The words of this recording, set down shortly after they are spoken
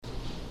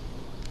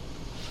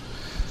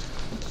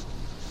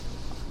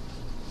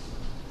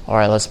All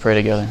right, let's pray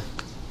together.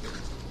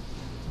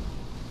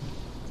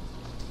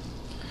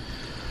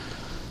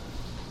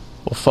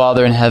 O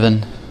Father in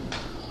heaven,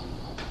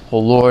 O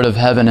Lord of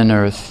heaven and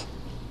earth,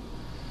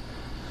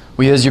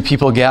 we as your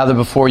people gather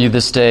before you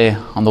this day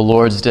on the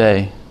Lord's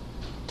day.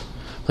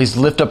 Please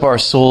lift up our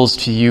souls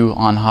to you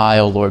on high,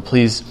 O Lord.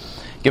 Please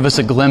give us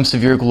a glimpse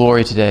of your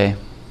glory today.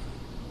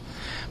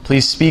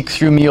 Please speak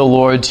through me, O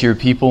Lord, to your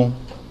people.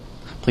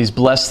 Please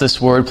bless this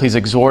word. Please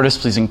exhort us.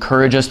 Please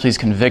encourage us. Please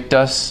convict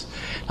us.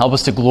 Help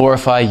us to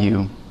glorify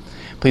you.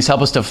 Please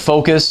help us to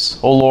focus,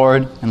 O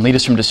Lord, and lead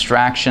us from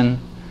distraction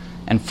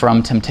and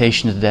from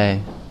temptation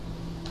today.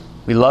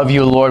 We love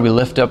you, O Lord. We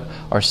lift up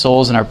our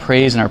souls and our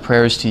praise and our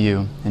prayers to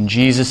you. In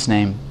Jesus'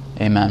 name,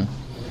 amen.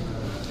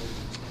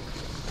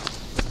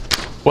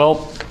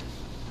 Well,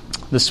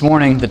 this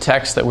morning, the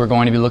text that we're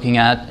going to be looking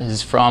at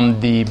is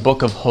from the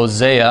book of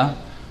Hosea,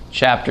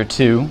 chapter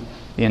 2,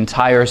 the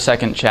entire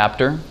second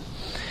chapter.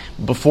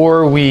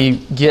 Before we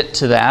get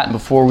to that,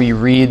 before we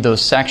read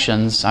those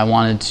sections, I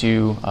wanted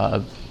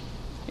to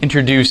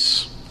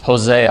introduce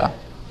Hosea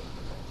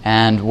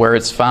and where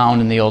it's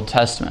found in the Old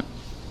Testament.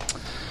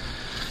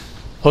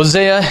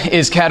 Hosea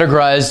is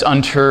categorized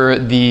under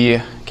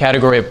the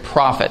category of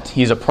prophet.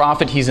 He's a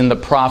prophet. He's in the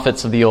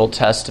prophets of the Old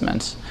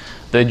Testament.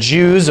 The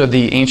Jews, or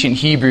the ancient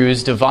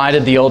Hebrews,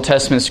 divided the Old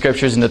Testament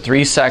scriptures into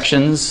three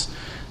sections.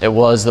 It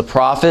was the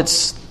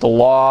prophets, the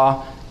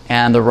law,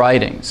 and the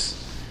writings.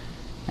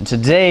 And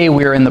today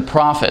we are in the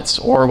prophets,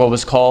 or what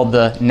was called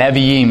the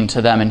Nevi'im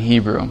to them in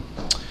Hebrew.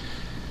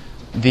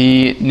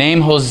 The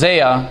name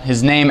Hosea,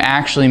 his name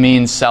actually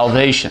means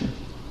salvation.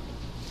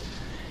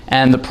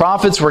 And the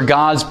prophets were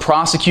God's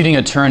prosecuting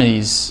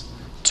attorneys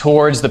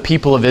towards the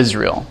people of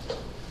Israel.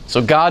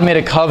 So God made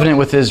a covenant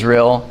with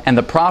Israel, and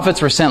the prophets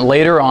were sent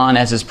later on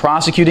as his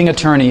prosecuting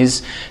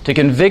attorneys to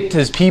convict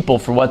his people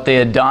for what they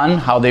had done,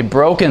 how they'd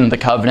broken the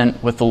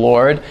covenant with the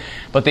Lord,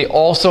 but they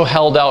also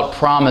held out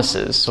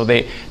promises. So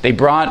they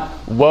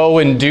brought woe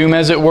and doom,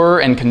 as it were,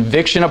 and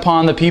conviction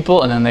upon the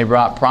people, and then they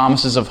brought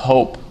promises of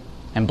hope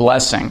and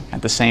blessing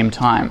at the same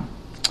time.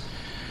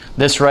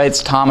 This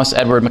writes Thomas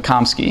Edward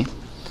McComsky.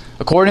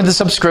 According to the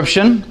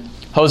subscription,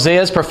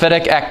 Hosea's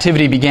prophetic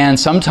activity began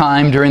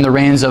sometime during the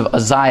reigns of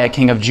Uzziah,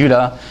 king of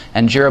Judah,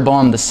 and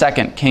Jeroboam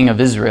II, king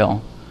of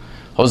Israel.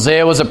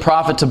 Hosea was a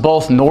prophet to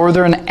both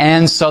northern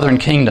and southern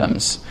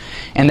kingdoms,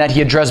 and that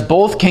he addressed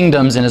both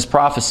kingdoms in his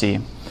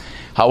prophecy.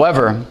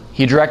 However,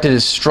 he directed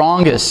his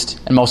strongest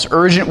and most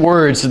urgent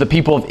words to the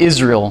people of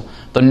Israel,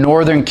 the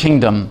northern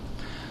kingdom.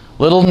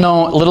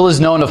 Little is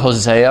known of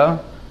Hosea,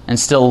 and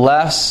still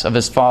less of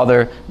his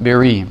father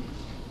Beri.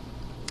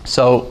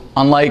 So,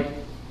 unlike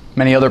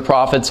many other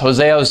prophets,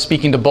 Hosea was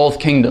speaking to both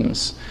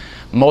kingdoms.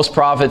 Most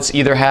prophets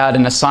either had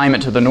an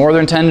assignment to the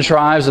northern 10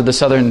 tribes or the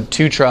southern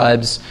 2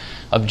 tribes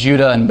of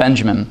Judah and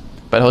Benjamin.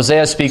 But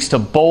Hosea speaks to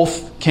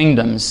both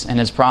kingdoms in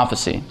his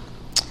prophecy.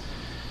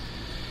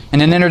 In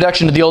an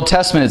introduction to the Old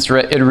Testament,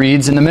 it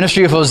reads, "In the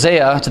ministry of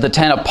Hosea to the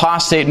 10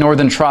 apostate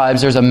northern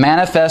tribes, there's a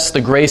manifest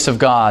the grace of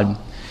God.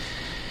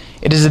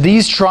 It is to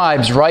these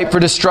tribes ripe for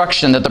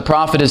destruction that the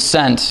prophet is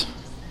sent.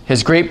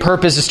 His great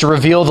purpose is to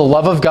reveal the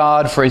love of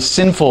God for a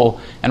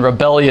sinful and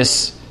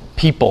rebellious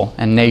people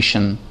and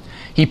nation.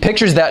 He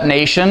pictures that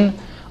nation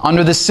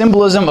under the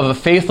symbolism of a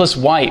faithless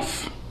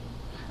wife,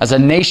 as a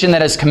nation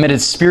that has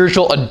committed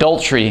spiritual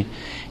adultery,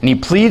 and he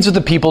pleads with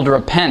the people to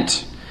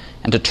repent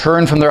and to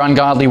turn from their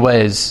ungodly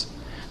ways.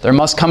 There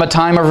must come a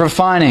time of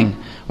refining,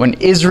 when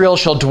Israel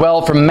shall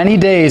dwell for many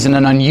days in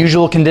an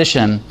unusual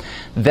condition.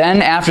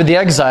 Then, after the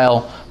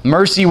exile,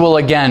 mercy will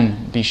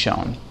again be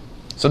shown."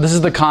 So this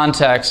is the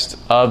context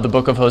of the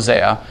book of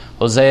Hosea.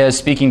 Hosea is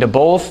speaking to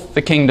both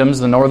the kingdoms,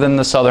 the northern and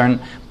the southern,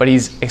 but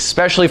he's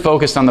especially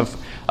focused on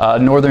the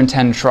northern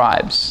 10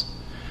 tribes.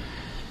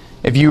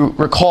 If you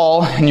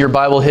recall in your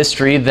Bible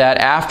history that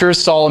after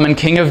Solomon,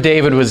 king of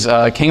David, was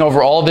king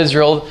over all of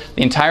Israel,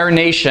 the entire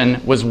nation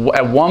was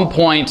at one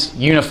point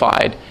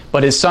unified.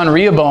 But his son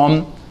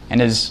Rehoboam and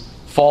his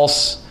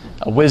false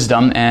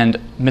wisdom and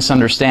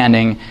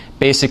misunderstanding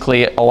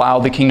basically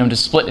allowed the kingdom to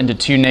split into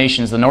 2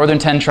 nations, the northern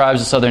 10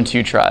 tribes, the southern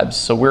 2 tribes.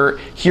 So we're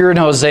here in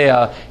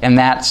Hosea in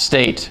that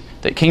state.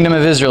 The kingdom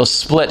of Israel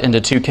split into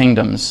 2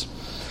 kingdoms.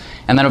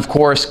 And then, of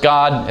course,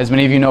 God, as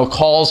many of you know,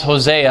 calls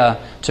Hosea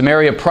to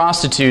marry a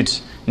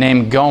prostitute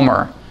named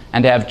Gomer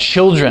and to have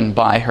children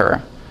by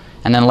her.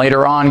 And then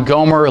later on,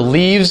 Gomer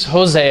leaves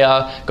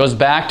Hosea, goes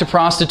back to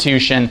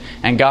prostitution,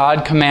 and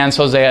God commands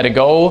Hosea to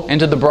go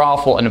into the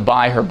brothel and to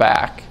buy her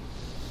back.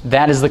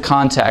 That is the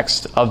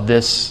context of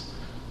this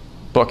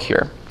book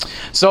here.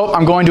 So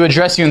I'm going to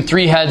address you in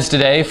 3 heads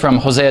today from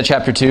Hosea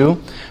chapter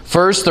 2.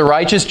 First, the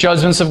righteous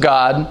judgments of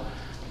God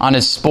on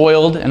his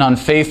spoiled and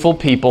unfaithful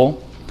people.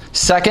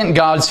 Second,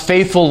 God's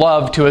faithful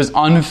love to his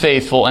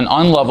unfaithful and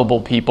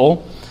unlovable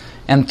people.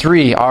 And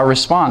 3, our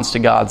response to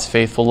God's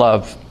faithful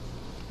love.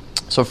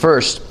 So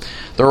first,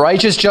 the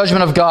righteous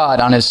judgment of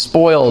God on his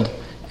spoiled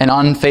and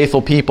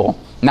unfaithful people.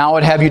 Now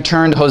I'd have you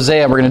turn to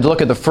Hosea. We're going to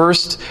look at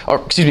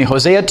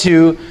Hosea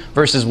 2,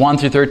 verses 1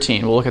 through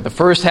 13. We'll look at the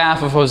first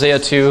half of Hosea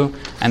 2,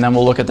 and then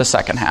we'll look at the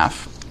second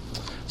half.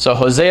 So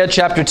Hosea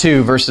chapter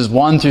 2, verses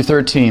 1 through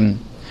 13.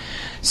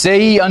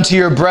 Say ye unto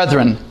your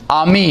brethren,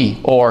 Ami,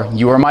 or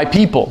you are my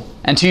people,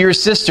 and to your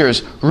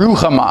sisters,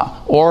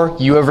 Ruhamah, or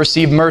you have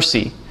received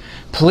mercy.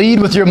 Plead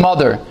with your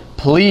mother,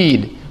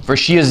 plead, for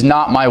she is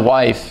not my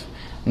wife,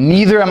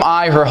 neither am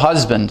I her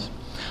husband.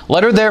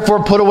 Let her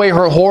therefore put away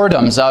her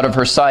whoredoms out of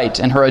her sight,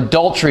 and her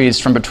adulteries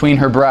from between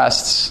her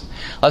breasts,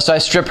 lest I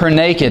strip her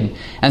naked,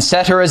 and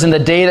set her as in the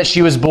day that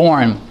she was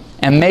born,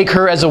 and make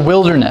her as a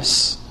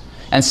wilderness,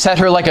 and set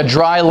her like a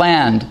dry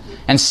land,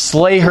 and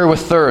slay her with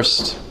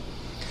thirst.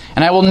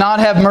 And I will not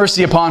have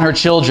mercy upon her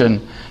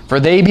children, for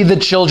they be the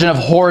children of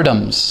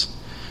whoredoms.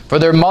 For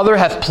their mother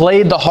hath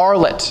played the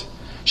harlot.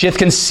 She hath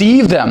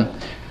conceived them.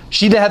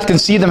 She that hath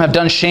conceived them have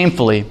done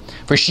shamefully.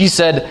 For she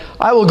said,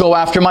 I will go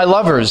after my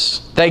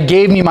lovers, that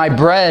gave me my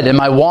bread, and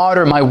my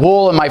water, my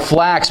wool, and my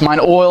flax, mine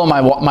oil,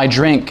 and my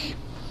drink.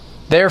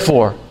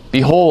 Therefore,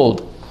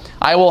 behold,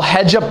 I will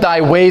hedge up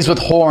thy ways with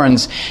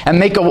thorns, and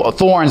make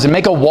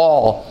a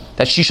wall,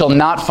 that she shall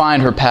not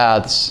find her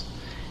paths.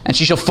 And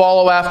she shall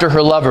follow after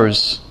her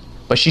lovers,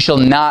 but she shall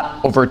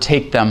not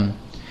overtake them.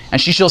 And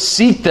she shall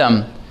seek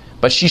them,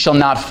 but she shall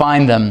not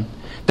find them.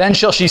 Then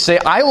shall she say,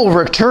 I will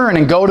return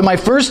and go to my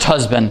first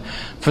husband,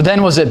 for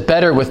then was it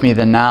better with me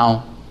than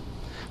now.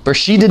 For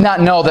she did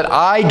not know that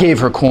I gave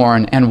her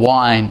corn and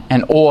wine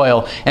and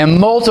oil, and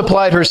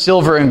multiplied her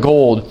silver and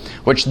gold,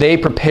 which they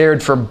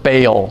prepared for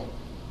Baal.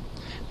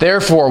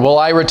 Therefore will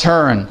I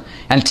return,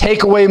 and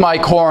take away my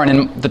corn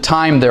in the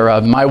time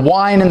thereof, my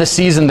wine in the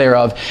season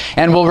thereof,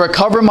 and will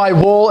recover my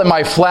wool and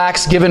my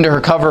flax given to her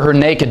cover her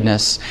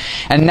nakedness.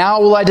 And now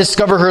will I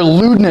discover her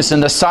lewdness in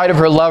the sight of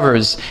her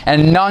lovers,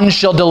 and none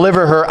shall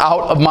deliver her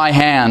out of my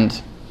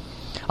hand.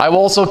 I will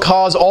also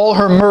cause all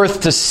her mirth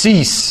to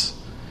cease,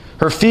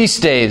 her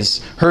feast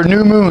days, her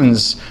new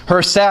moons,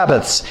 her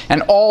Sabbaths,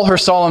 and all her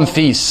solemn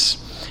feasts.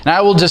 And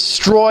I will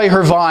destroy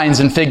her vines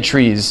and fig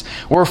trees.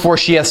 Wherefore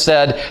she hath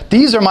said,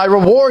 These are my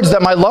rewards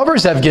that my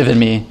lovers have given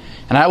me.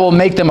 And I will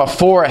make them a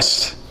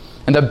forest,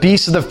 and the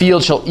beasts of the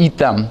field shall eat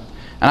them.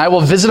 And I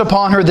will visit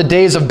upon her the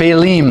days of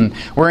Baalim,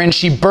 wherein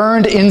she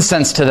burned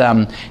incense to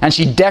them, and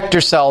she decked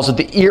herself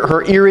with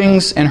her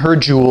earrings and her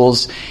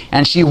jewels.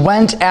 And she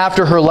went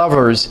after her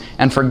lovers,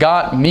 and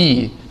forgot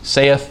me,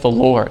 saith the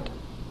Lord.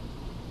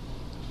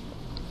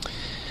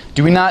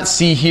 Do we not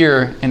see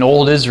here in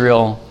old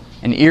Israel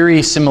an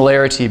eerie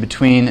similarity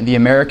between the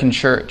American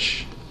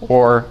church,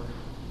 or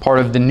part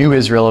of the new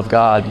Israel of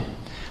God,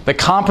 the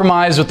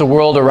compromise with the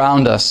world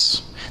around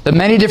us, the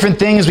many different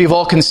things we've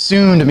all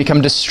consumed and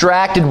become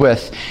distracted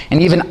with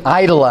and even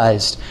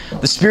idolized,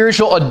 the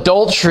spiritual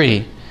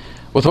adultery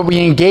with what we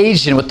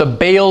engage in with the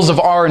Baals of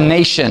our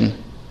nation,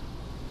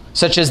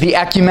 such as the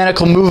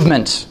ecumenical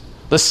movement,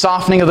 the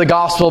softening of the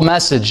gospel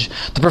message,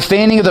 the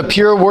profaning of the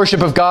pure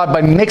worship of God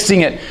by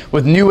mixing it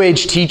with New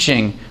Age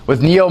teaching,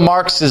 with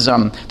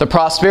neo-Marxism, the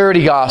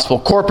prosperity gospel,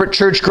 corporate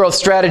church growth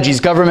strategies,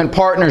 government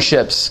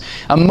partnerships,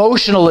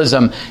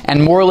 emotionalism,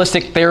 and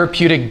moralistic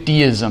therapeutic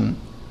deism.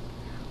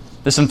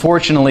 This,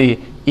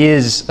 unfortunately,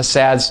 is a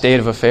sad state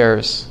of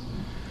affairs.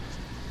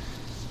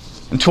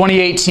 In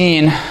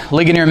 2018,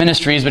 Ligonier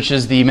Ministries, which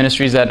is the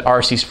ministries that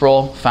R.C.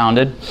 Sproul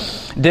founded,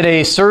 did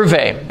a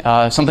survey,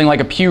 something like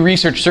a Pew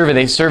Research survey.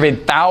 They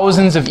surveyed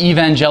thousands of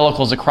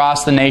evangelicals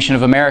across the nation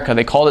of America.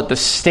 They called it the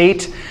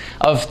State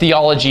of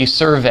Theology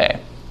Survey.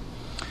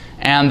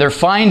 And their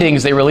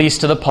findings they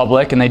released to the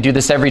public, and they do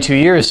this every 2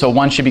 years, so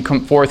one should be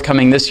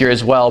forthcoming this year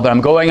as well. But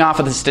I'm going off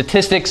of the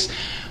statistics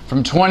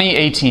from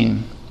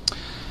 2018.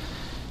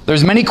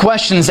 There's many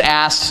questions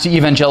asked to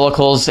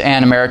evangelicals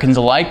and Americans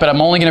alike, but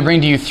I'm only going to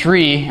bring to you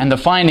three and the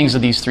findings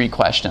of these three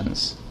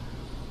questions.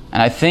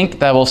 And I think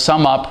that will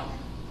sum up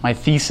my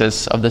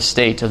thesis of the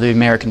state of the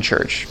American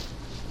church.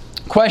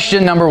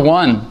 Question number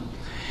one.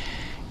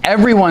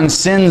 Everyone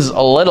sins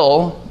a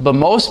little, but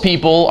most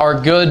people are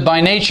good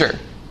by nature.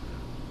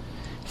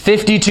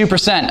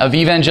 52% of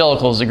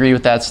evangelicals agree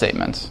with that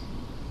statement.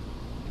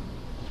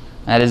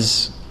 That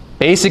is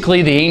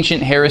basically the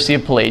ancient heresy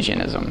of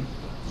Pelagianism.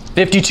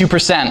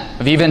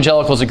 52% of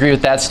evangelicals agree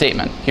with that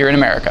statement here in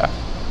America.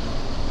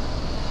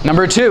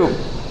 Number two,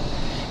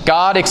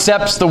 God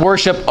accepts the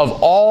worship of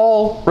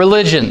all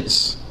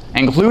religions,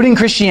 including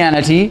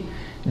Christianity,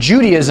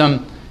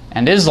 Judaism,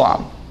 and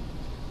Islam.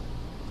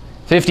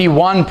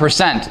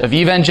 51% of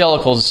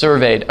evangelicals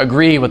surveyed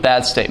agree with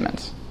that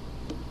statement.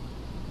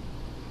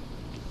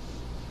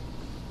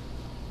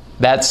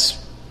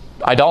 That's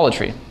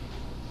idolatry.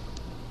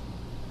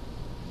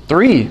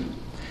 3,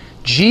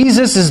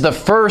 Jesus is the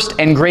first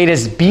and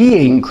greatest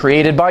being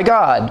created by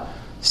God.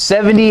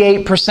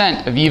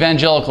 78% of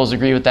evangelicals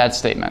agree with that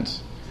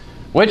statement,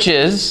 which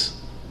is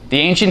the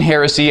ancient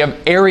heresy of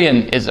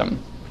Arianism,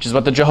 which is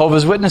what the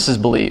Jehovah's Witnesses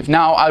believe.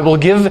 Now, I will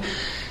give,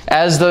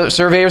 as the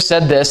surveyor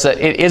said this, that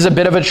it is a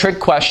bit of a trick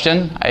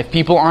question. If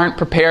people aren't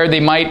prepared,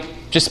 they might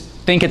just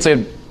think it's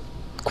a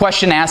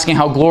question asking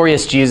how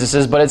glorious Jesus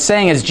is, but it's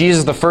saying, is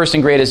Jesus the first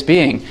and greatest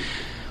being?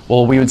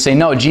 Well, we would say,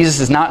 no,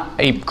 Jesus is not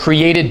a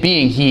created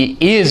being. He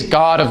is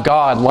God of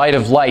God, light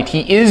of light.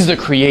 He is the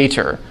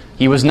creator.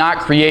 He was not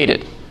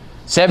created.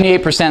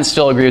 78%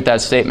 still agree with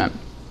that statement.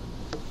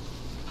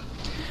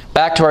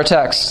 Back to our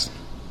text.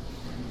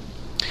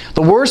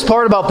 The worst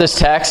part about this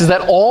text is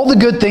that all the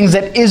good things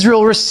that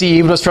Israel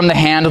received was from the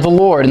hand of the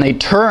Lord, and they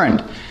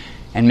turned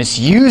and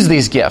misused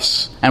these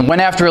gifts and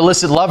went after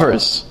illicit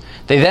lovers.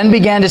 They then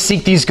began to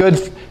seek these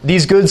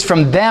goods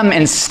from them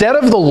instead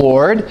of the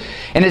Lord,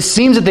 and it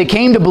seems that they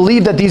came to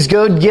believe that these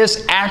good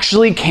gifts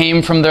actually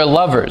came from their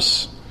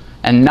lovers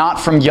and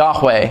not from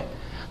Yahweh.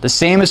 The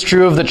same is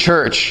true of the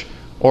church,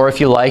 or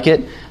if you like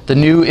it, the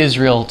new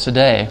Israel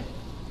today.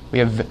 We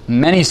have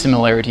many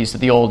similarities to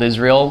the old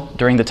Israel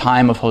during the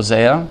time of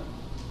Hosea.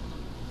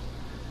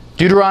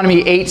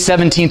 Deuteronomy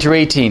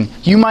 8:17-18.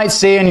 You might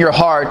say in your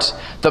heart,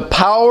 the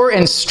power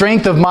and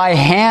strength of my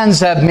hands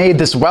have made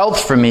this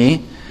wealth for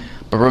me.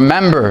 But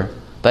remember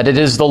that it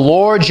is the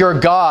Lord your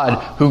God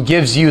who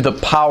gives you the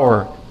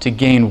power to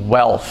gain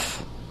wealth.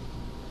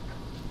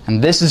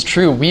 And this is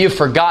true. We have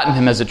forgotten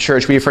Him as a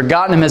church. We have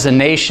forgotten Him as a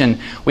nation.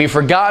 We have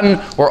forgotten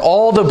where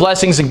all the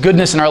blessings and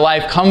goodness in our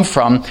life come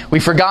from.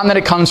 We've forgotten that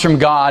it comes from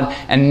God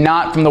and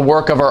not from the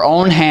work of our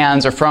own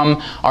hands or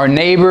from our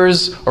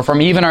neighbors or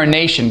from even our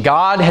nation.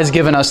 God has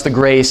given us the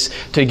grace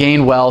to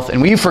gain wealth,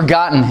 and we've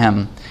forgotten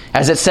Him.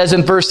 As it says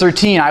in verse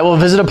 13, I will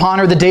visit upon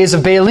her the days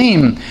of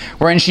Baalim,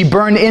 wherein she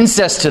burned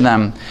incense to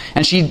them.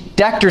 And she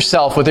decked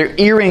herself with her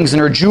earrings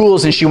and her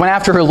jewels, and she went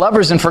after her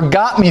lovers and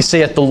forgot me,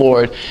 saith the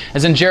Lord.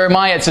 As in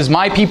Jeremiah it says,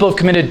 my people have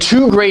committed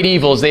two great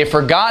evils. They have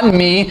forgotten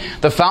me,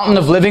 the fountain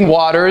of living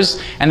waters,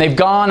 and they've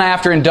gone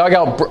after and dug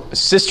out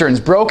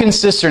cisterns, broken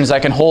cisterns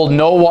that can hold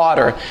no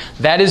water.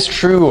 That is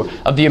true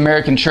of the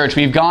American church.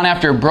 We've gone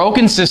after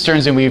broken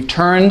cisterns and we've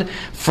turned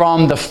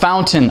from the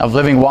fountain of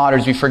living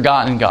waters. We've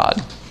forgotten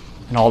God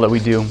in all that we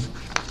do.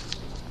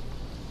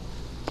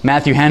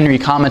 Matthew Henry,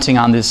 commenting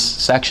on this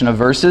section of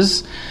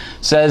verses,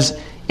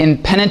 says,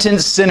 impenitent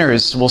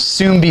sinners will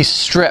soon be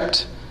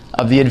stripped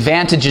of the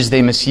advantages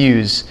they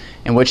misuse,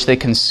 in which they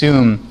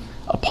consume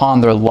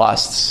upon their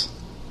lusts.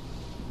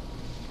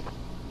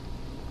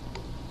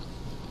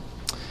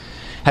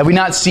 Have we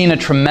not seen a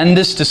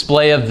tremendous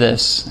display of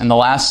this in the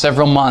last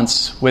several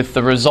months with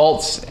the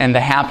results and the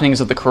happenings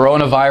of the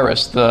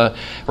coronavirus, the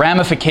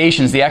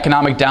ramifications, the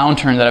economic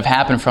downturn that have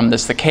happened from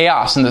this, the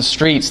chaos in the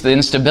streets, the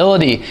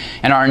instability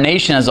in our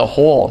nation as a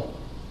whole?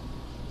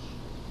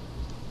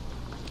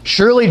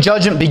 Surely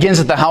judgment begins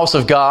at the house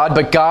of God,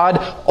 but God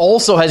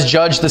also has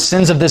judged the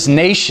sins of this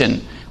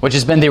nation, which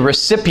has been the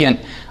recipient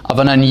of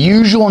an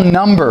unusual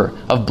number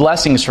of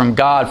blessings from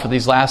God for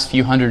these last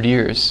few hundred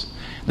years.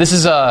 This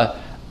is an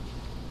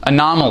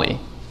anomaly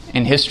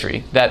in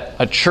history that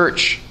a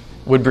church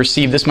would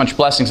receive this much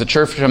blessings, a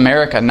church in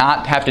America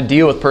not have to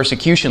deal with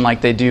persecution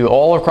like they do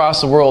all across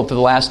the world for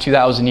the last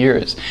 2,000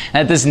 years.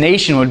 And that this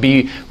nation would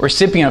be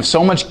recipient of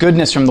so much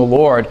goodness from the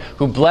Lord,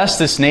 who blessed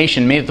this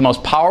nation, made it the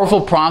most powerful,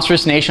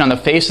 prosperous nation on the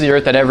face of the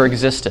earth that ever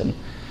existed.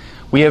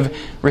 We have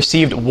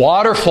received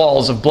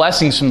waterfalls of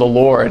blessings from the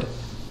Lord,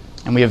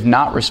 and we have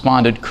not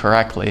responded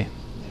correctly.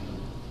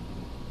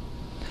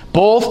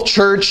 Both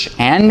church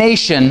and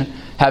nation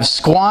have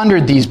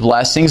squandered these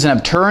blessings and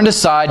have turned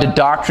aside to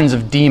doctrines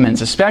of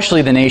demons,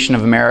 especially the nation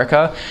of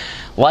America,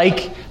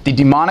 like the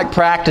demonic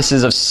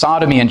practices of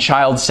sodomy and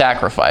child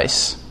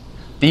sacrifice.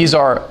 These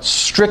are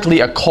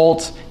strictly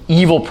occult,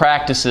 evil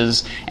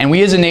practices, and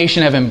we as a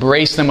nation have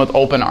embraced them with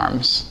open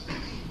arms.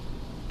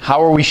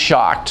 How are we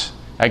shocked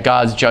at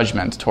God's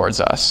judgment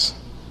towards us?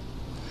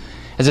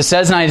 As it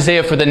says in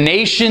Isaiah, for the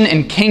nation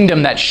and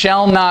kingdom that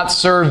shall not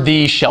serve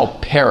thee shall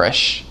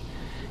perish.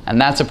 And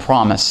that's a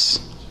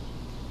promise.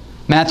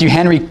 Matthew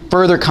Henry,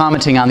 further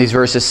commenting on these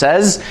verses,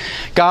 says,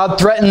 God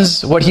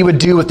threatens what He would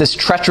do with this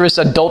treacherous,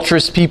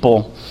 adulterous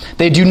people.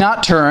 They do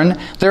not turn,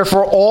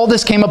 therefore all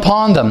this came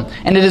upon them,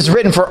 and it is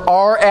written for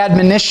our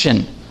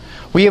admonition.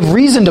 We have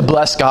reason to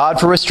bless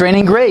God for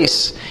restraining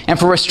grace, and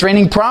for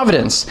restraining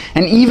providence,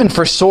 and even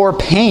for sore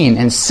pain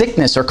and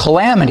sickness or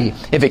calamity,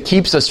 if it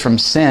keeps us from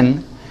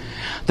sin.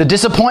 The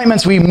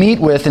disappointments we meet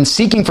with in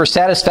seeking for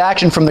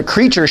satisfaction from the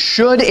creature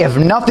should, if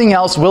nothing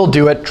else will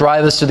do it,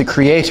 drive us to the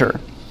Creator.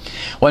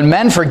 When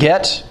men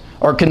forget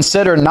or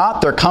consider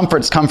not their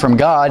comforts come from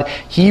God,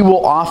 He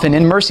will often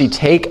in mercy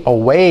take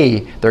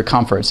away their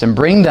comforts and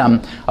bring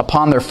them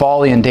upon their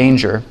folly and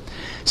danger.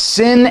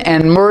 Sin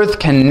and mirth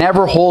can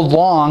never hold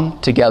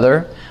long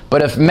together,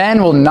 but if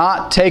men will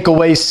not take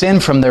away sin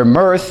from their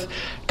mirth,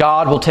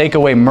 God will take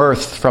away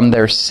mirth from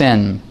their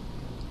sin.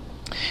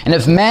 And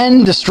if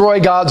men destroy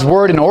God's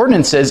word and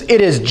ordinances, it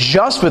is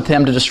just with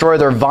Him to destroy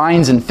their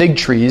vines and fig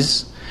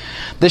trees.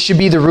 This should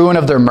be the ruin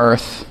of their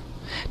mirth.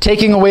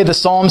 Taking away the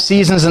solemn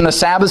seasons and the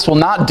Sabbaths will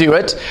not do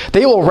it.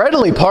 They will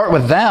readily part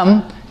with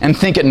them and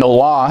think it no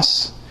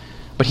loss.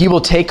 But He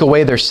will take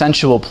away their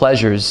sensual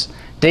pleasures.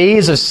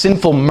 Days of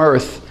sinful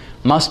mirth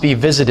must be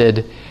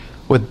visited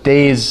with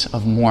days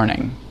of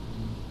mourning.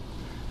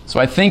 So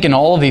I think in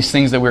all of these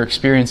things that we're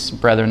experiencing,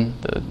 brethren,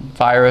 the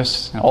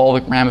virus and all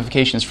the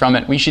ramifications from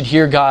it, we should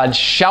hear God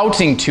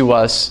shouting to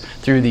us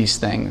through these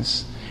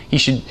things. He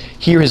should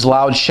hear His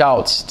loud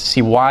shouts to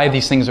see why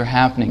these things are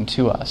happening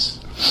to us.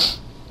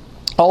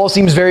 All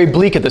seems very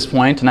bleak at this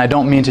point, and I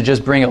don't mean to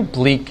just bring a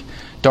bleak,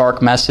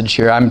 dark message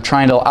here. I'm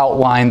trying to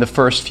outline the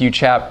first few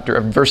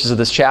verses of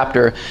this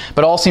chapter,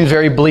 but all seems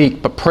very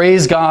bleak. But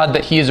praise God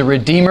that He is a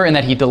Redeemer and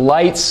that He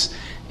delights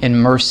in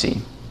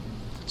mercy.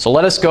 So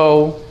let us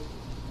go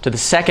to the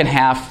second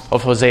half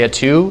of Hosea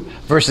 2,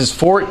 verses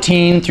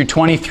 14 through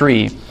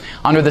 23.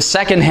 Under the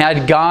second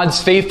head,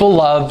 God's faithful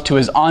love to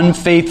His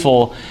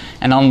unfaithful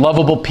and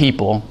unlovable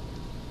people.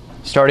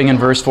 Starting in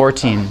verse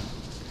 14.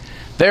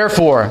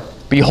 Therefore,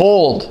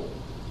 behold,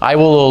 I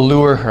will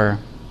allure her,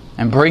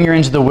 and bring her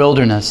into the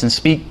wilderness, and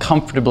speak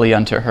comfortably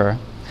unto her.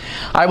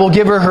 I will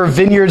give her her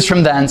vineyards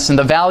from thence, and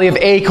the valley of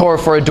Achor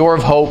for a door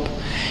of hope.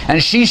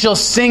 And she shall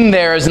sing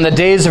there as in the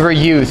days of her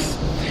youth,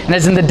 and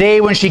as in the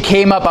day when she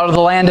came up out of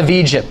the land of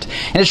Egypt.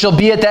 And it shall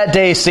be at that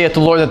day, saith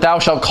the Lord, that thou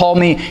shalt call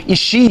me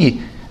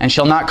Ishi, and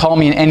shall not call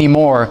me any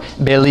more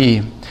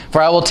Beli.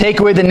 For I will take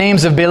away the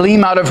names of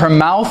Belim out of her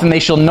mouth, and they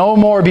shall no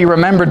more be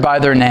remembered by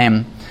their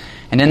name.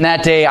 And in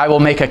that day I will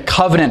make a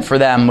covenant for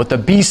them with the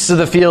beasts of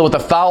the field, with the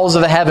fowls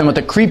of the heaven, with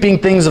the creeping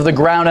things of the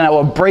ground, and I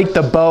will break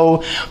the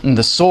bow and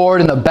the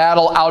sword and the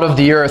battle out of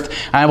the earth,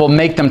 and I will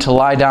make them to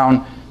lie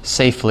down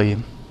safely.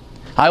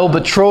 I will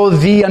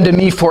betroth thee unto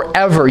me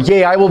forever.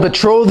 Yea, I will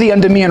betroth thee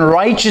unto me in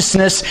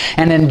righteousness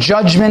and in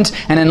judgment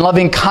and in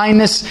loving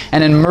kindness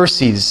and in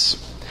mercies.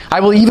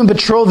 I will even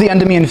betroth thee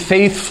unto me in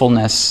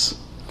faithfulness,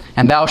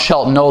 and thou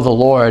shalt know the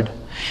Lord.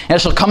 And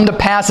it shall come to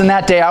pass in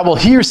that day, I will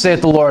hear,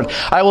 saith the Lord,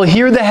 I will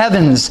hear the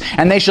heavens,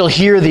 and they shall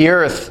hear the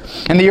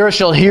earth. And the earth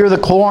shall hear the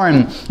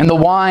corn, and the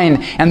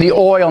wine, and the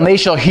oil, and they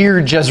shall hear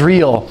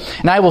Jezreel.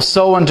 And I will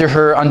sow unto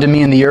her unto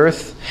me in the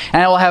earth,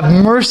 and I will have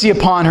mercy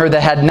upon her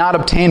that had not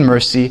obtained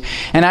mercy.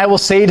 And I will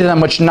say to them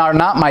which are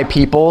not my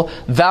people,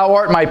 Thou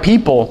art my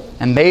people.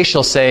 And they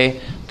shall say,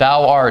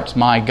 Thou art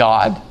my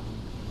God.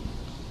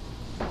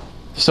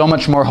 So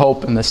much more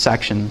hope in this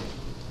section.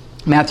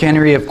 Matthew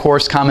Henry, of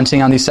course,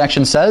 commenting on these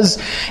sections,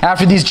 says,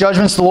 After these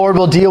judgments, the Lord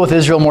will deal with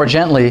Israel more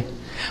gently.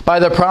 By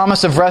the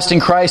promise of rest in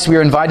Christ, we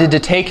are invited to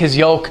take His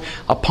yoke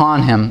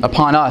upon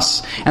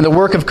us, and the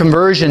work of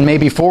conversion may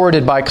be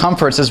forwarded by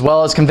comforts as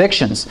well as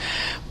convictions.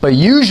 But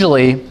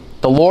usually,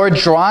 the Lord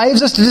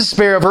drives us to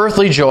despair of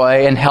earthly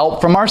joy and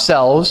help from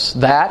ourselves,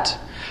 that,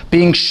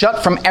 being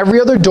shut from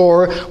every other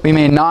door, we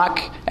may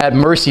knock at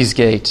mercy's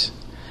gate.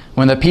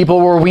 When the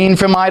people were weaned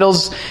from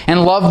idols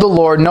and loved the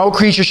Lord, no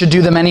creature should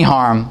do them any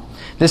harm.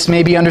 This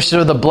may be understood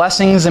of the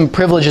blessings and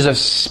privileges of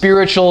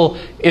spiritual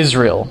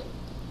Israel,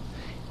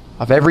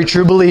 of every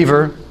true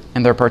believer,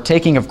 and their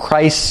partaking of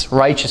Christ's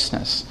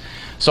righteousness.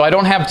 So I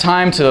don't have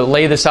time to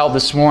lay this out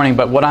this morning,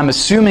 but what I'm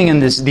assuming in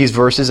these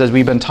verses, as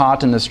we've been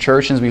taught in this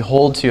church and as we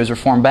hold to as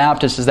Reformed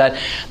Baptists, is that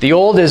the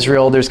old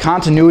Israel, there's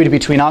continuity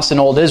between us and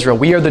old Israel.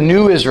 We are the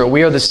new Israel.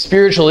 We are the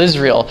spiritual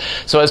Israel.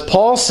 So as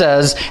Paul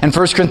says in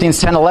 1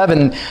 Corinthians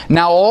 10:11,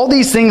 now all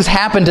these things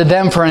happen to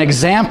them for an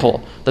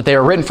example, that they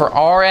are written for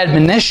our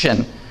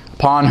admonition,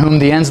 upon whom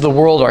the ends of the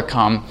world are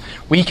come.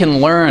 We can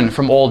learn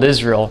from old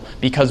Israel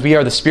because we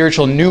are the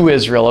spiritual new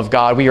Israel of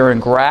God. We are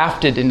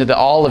engrafted into the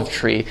olive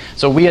tree.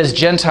 So we as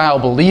Gentile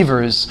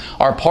believers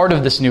are part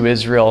of this new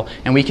Israel,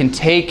 and we can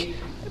take,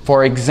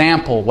 for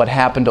example, what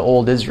happened to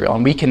old Israel.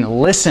 And we can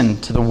listen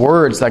to the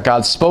words that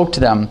God spoke to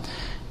them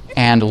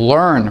and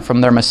learn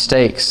from their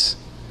mistakes.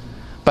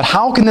 But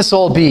how can this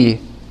all be?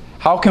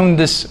 How can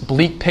this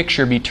bleak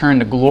picture be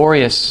turned to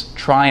glorious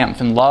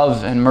triumph and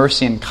love and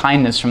mercy and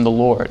kindness from the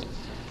Lord?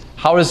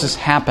 How does this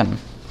happen?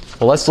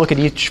 Well, let's look at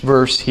each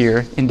verse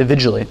here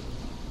individually.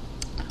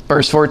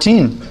 Verse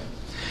 14.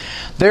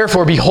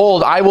 Therefore,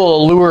 behold, I will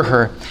allure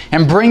her,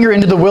 and bring her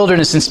into the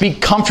wilderness, and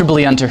speak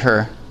comfortably unto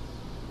her.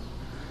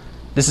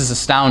 This is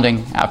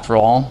astounding, after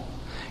all.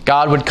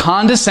 God would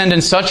condescend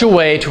in such a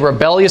way to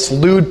rebellious,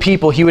 lewd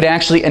people, He would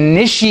actually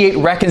initiate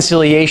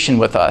reconciliation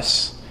with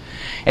us.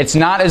 It's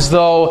not as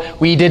though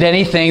we did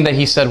anything that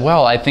He said,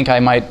 well, I think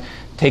I might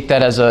take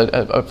that as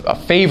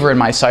a favor in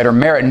my sight or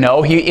merit.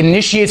 No, He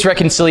initiates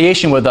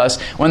reconciliation with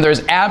us when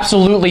there's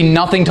absolutely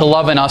nothing to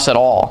love in us at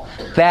all.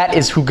 That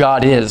is who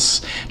God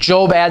is.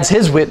 Job adds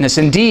his witness.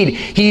 Indeed,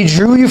 He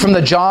drew you from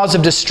the jaws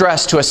of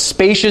distress to a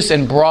spacious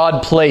and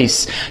broad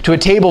place, to a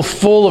table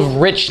full of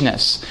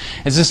richness.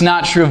 Is this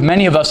not true of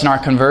many of us in our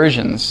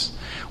conversions?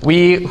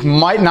 We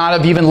might not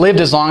have even lived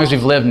as long as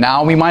we've lived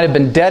now. We might have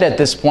been dead at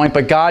this point,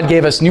 but God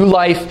gave us new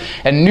life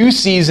and new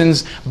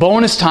seasons,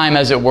 bonus time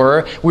as it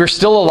were. We're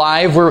still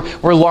alive. We're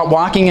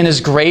walking in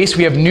His grace.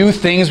 We have new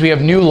things. We have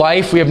new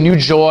life. We have new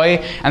joy.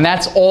 And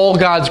that's all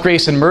God's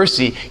grace and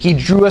mercy. He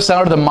drew us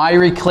out of the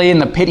miry clay in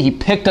the pit. He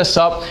picked us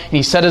up and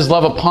He set His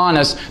love upon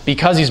us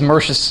because He's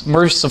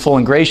merciful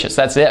and gracious.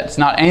 That's it. It's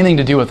not anything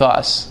to do with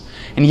us.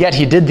 And yet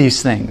He did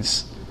these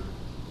things.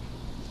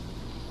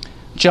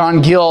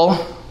 John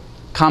Gill,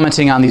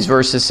 commenting on these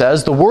verses,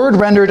 says, the word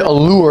rendered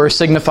allure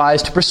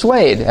signifies to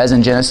persuade, as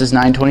in Genesis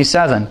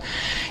 9:27.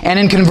 And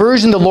in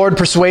conversion the Lord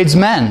persuades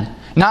men.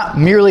 not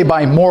merely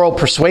by moral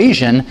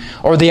persuasion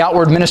or the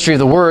outward ministry of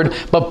the word,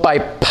 but by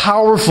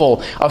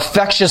powerful,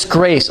 effectuous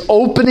grace,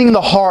 opening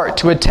the heart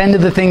to attend to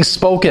the things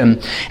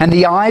spoken, and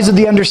the eyes of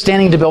the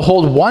understanding to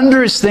behold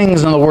wondrous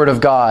things in the word of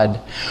God,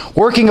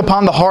 working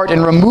upon the heart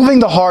and removing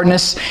the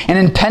hardness and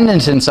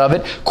impenitence of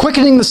it,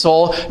 quickening the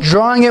soul,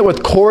 drawing it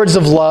with cords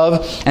of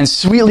love, and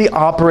sweetly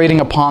operating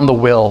upon the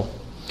will,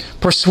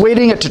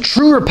 persuading it to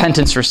true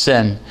repentance for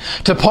sin,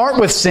 to part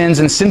with sins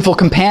and sinful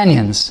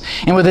companions,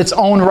 and with its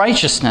own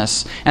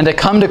righteousness, and to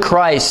come to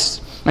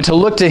Christ, and to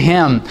look to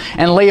Him,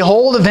 and lay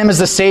hold of Him as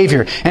the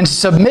Savior, and to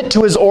submit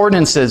to His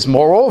ordinances.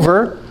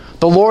 Moreover,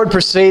 the Lord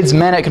persuades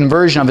men at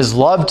conversion of His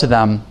love to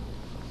them,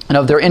 and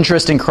of their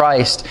interest in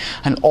Christ,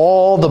 and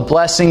all the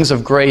blessings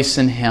of grace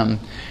in Him.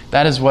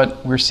 That is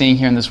what we're seeing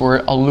here in this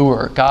word,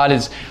 allure. God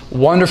is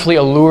wonderfully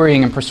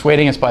alluring and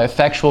persuading us by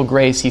effectual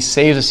grace. He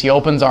saves us. He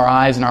opens our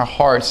eyes and our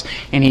hearts,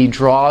 and He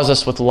draws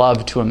us with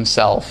love to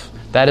Himself.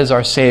 That is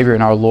our Savior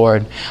and our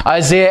Lord.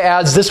 Isaiah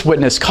adds this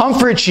witness,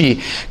 comfort ye,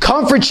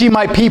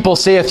 my people,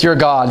 saith your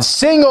God.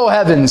 Sing, O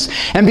heavens,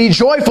 and be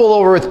joyful,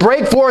 O earth.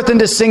 Break forth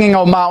into singing,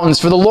 O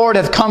mountains, for the Lord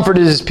hath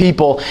comforted His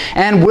people,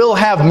 and will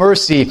have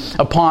mercy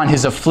upon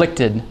His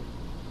afflicted.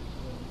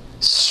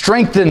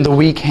 Strengthen the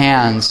weak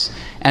hands,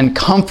 and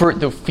comfort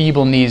the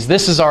feeble knees.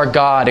 This is our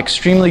God,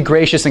 extremely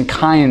gracious and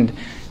kind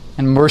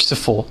and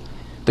merciful,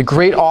 the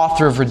great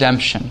author of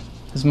redemption.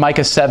 As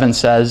Micah 7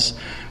 says,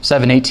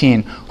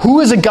 7:18, who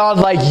is a God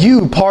like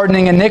you,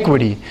 pardoning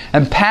iniquity,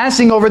 and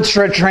passing over the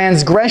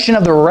transgression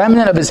of the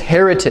remnant of His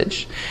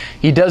heritage?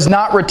 He does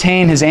not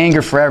retain His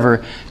anger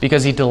forever,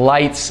 because He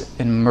delights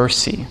in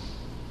mercy.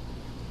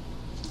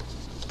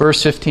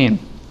 Verse 15,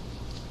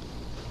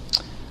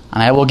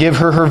 and I will give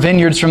her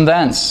vineyards from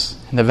thence,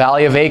 in the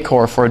valley of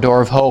Achor for a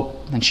door of hope.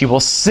 And she will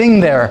sing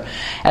there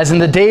as in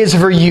the days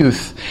of her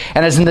youth,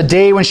 and as in the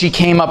day when she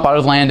came up out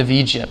of the land of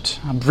Egypt.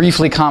 I'll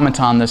briefly comment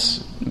on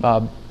this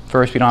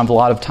verse. We don't have a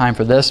lot of time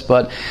for this,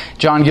 but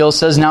John Gill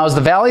says, now as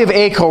the valley of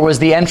Achor was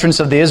the entrance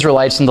of the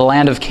Israelites in the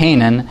land of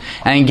Canaan,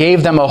 and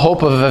gave them a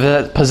hope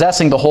of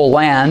possessing the whole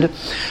land,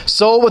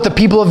 so what the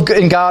people of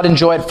God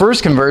enjoy at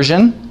first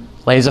conversion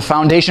lays a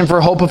foundation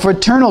for hope of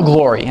eternal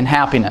glory and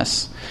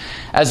happiness.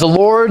 As the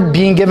Lord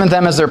being given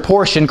them as their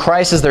portion,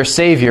 Christ as their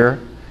Savior,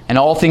 and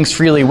all things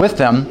freely with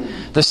them,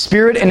 the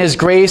Spirit and His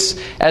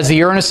grace as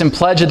the earnest and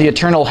pledge of the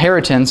eternal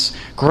inheritance,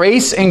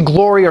 grace and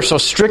glory are so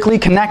strictly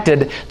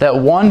connected that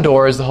one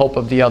door is the hope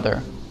of the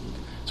other.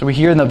 So we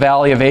here in the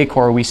valley of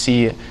Achor, we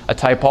see a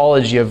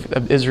typology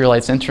of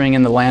Israelites entering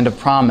in the land of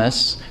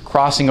promise,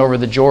 crossing over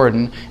the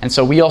Jordan, and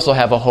so we also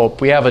have a hope.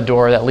 We have a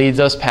door that leads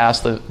us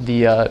past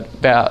the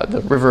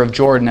river of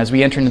Jordan as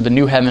we enter into the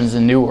new heavens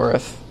and new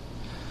earth.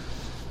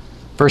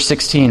 Verse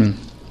 16, and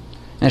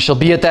it shall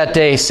be at that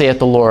day, saith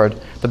the Lord,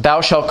 that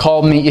thou shalt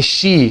call me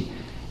Ishi,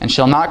 and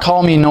shall not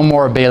call me no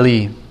more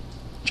Baali.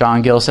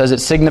 John Gill says it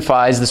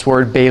signifies, this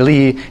word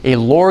Baali, a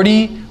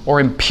lordly or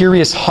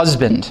imperious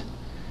husband,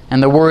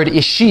 and the word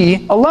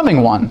Ishi, a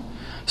loving one.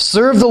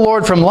 Serve the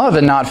Lord from love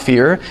and not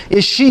fear,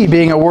 Ishi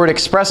being a word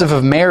expressive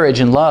of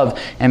marriage and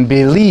love, and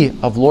Baali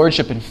of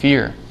lordship and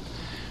fear.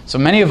 So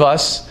many of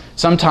us,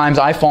 sometimes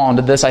I fall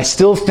into this. I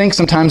still think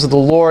sometimes of the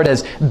Lord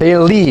as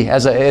Baali,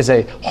 as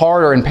a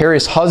hard or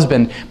imperious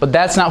husband, but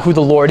that's not who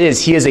the Lord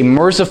is. He is a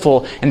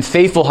merciful and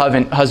faithful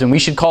husband. We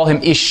should call Him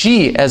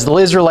Ishi, as the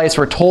Israelites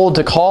were told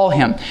to call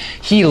Him.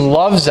 He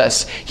loves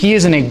us. He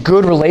is in a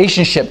good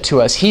relationship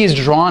to us. He has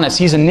drawn us.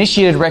 He's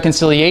initiated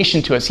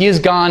reconciliation to us. He has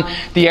gone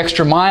the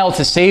extra mile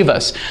to save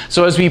us.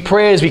 So as we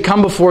pray, as we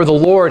come before the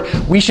Lord,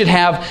 we should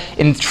have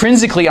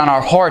intrinsically on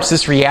our hearts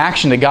this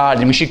reaction to God,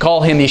 and we should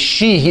call Him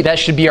Ishi. That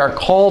should be our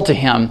call to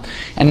Him,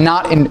 and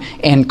not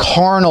in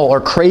carnal or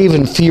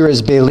craven fear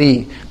as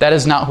Baali. That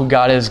is not who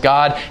God is.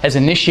 God has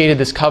initiated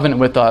this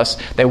covenant with us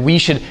that we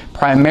should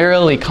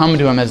primarily come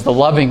to Him as the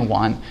loving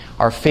one,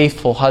 our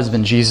faithful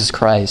husband, Jesus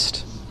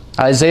Christ.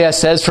 Isaiah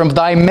says, from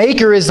thy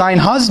Maker is thine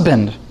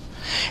husband,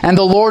 and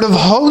the Lord of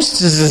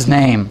hosts is His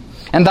name,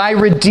 and thy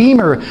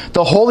Redeemer,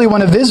 the Holy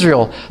One of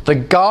Israel, the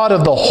God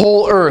of the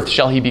whole earth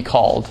shall He be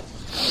called.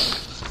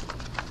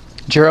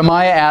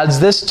 Jeremiah adds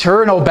this,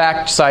 turn, O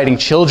backsliding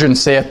children,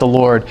 saith the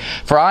Lord,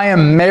 for I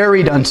am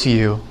married unto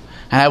you,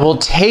 and I will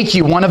take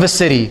you one of a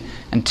city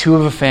and two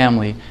of a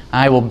family, and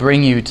I will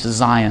bring you to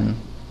Zion.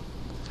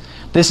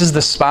 This is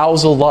the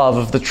spousal love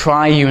of the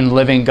triune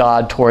living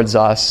God towards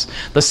us.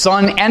 The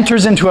Son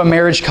enters into a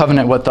marriage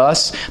covenant with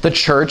us, the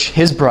church,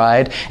 His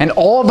bride, and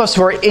all of us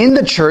who are in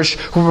the church,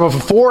 who were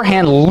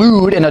beforehand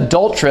lewd and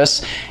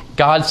adulterous,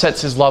 God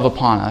sets His love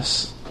upon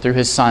us through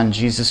His Son,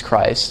 Jesus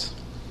Christ.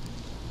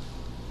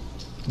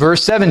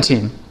 Verse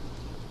 17,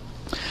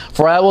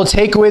 for I will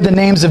take away the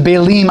names of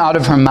Baalim out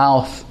of her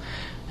mouth,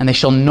 and they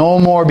shall no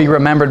more be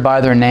remembered by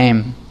their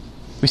name.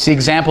 We see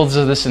examples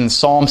of this in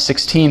Psalm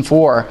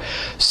 16:4.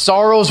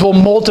 Sorrows will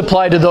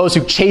multiply to those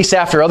who chase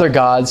after other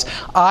gods.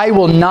 I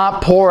will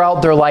not pour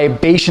out their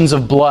libations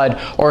of blood,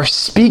 or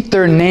speak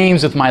their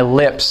names with my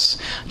lips.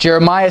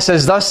 Jeremiah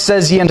says, thus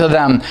says He unto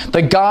them,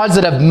 the gods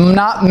that have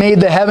not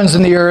made the heavens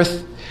and the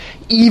earth,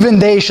 even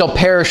they shall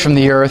perish from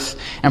the earth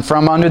and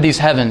from under these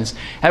heavens.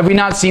 Have we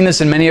not seen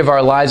this in many of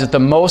our lives, that the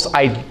most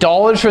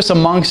idolatrous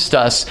amongst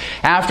us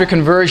after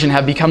conversion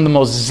have become the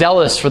most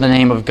zealous for the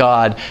name of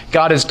God?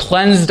 God has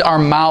cleansed our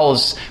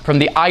mouths from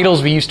the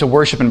idols we used to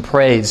worship and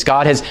praise.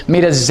 God has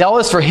made us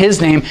zealous for His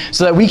name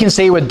so that we can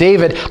say with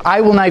David,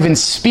 I will not even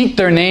speak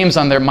their names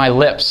on my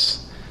lips.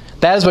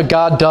 That is what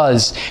God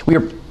does.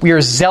 We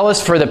are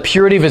zealous for the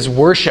purity of His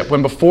worship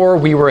when before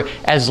we were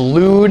as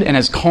lewd and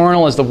as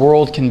carnal as the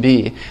world can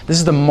be. This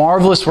is the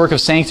marvelous work of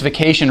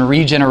sanctification,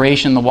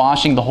 regeneration, the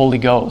washing of the Holy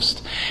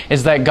Ghost,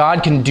 is that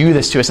God can do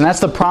this to us. And that's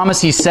the promise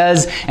He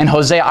says in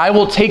Hosea, I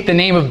will take the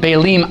name of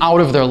Baalim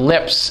out of their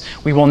lips.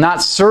 We will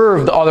not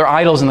serve the other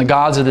idols and the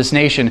gods of this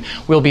nation.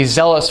 We'll be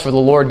zealous for the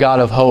Lord God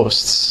of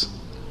hosts.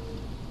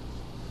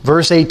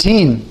 Verse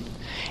 18.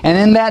 And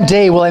in that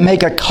day will I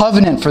make a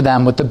covenant for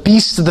them with the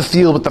beasts of the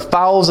field, with the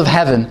fowls of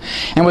heaven,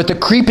 and with the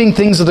creeping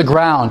things of the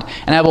ground.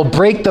 And I will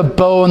break the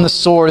bow and the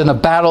sword in the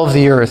battle of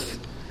the earth,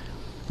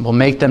 and will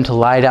make them to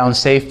lie down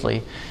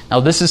safely.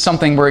 Now this is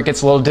something where it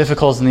gets a little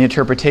difficult in the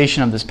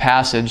interpretation of this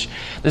passage.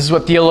 This is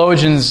what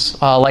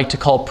theologians like to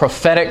call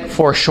prophetic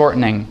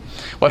foreshortening.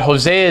 What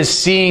Hosea is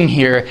seeing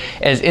here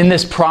is in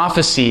this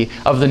prophecy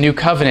of the new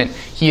covenant,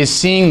 he is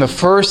seeing the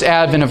first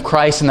advent of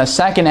Christ and the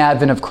second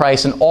advent of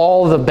Christ and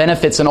all the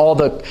benefits and all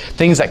the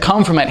things that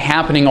come from it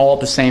happening all at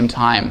the same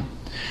time.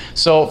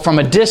 So from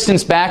a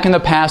distance back in the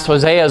past,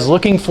 Hosea is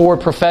looking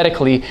forward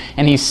prophetically,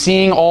 and he's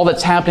seeing all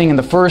that's happening in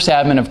the first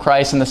advent of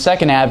Christ and the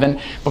second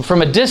advent. But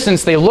from a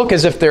distance, they look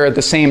as if they're at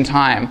the same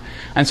time.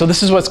 And so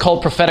this is what's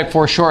called prophetic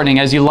foreshortening,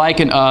 as you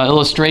like an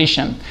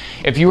illustration.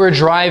 If you were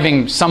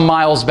driving some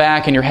miles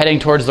back and you're heading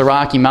towards the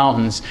Rocky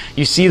Mountains,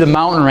 you see the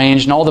mountain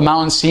range, and all the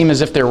mountains seem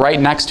as if they're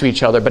right next to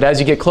each other. But as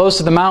you get close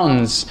to the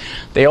mountains,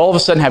 they all of a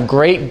sudden have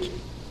great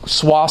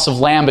swaths of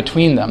land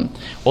between them.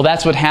 Well,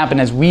 that's what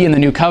happened as we in the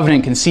New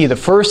Covenant can see. The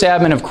first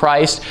advent of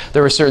Christ,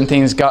 there were certain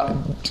things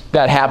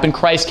that happened.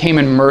 Christ came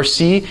in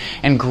mercy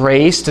and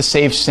grace to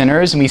save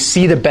sinners, and we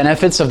see the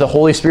benefits of the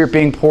Holy Spirit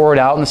being poured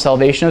out in the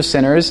salvation of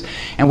sinners.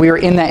 And we are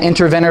in that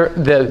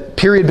the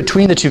period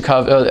between the two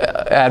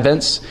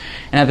advents.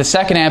 And at the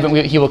second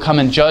advent, He will come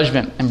in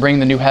judgment and bring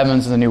the new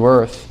heavens and the new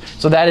earth.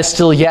 So that is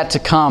still yet to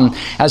come.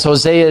 As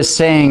Hosea is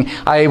saying,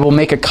 I will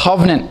make a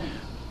covenant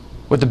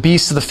with the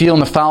beasts of the field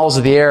and the fowls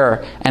of the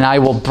air, and I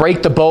will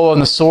break the bow and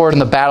the sword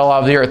and the battle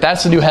of the earth.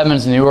 That's the new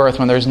heavens and new earth,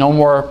 when there's no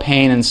more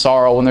pain and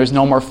sorrow, when there's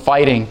no more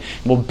fighting.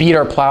 We'll beat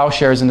our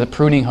plowshares into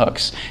pruning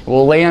hooks.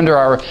 We'll lay under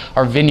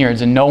our vineyards,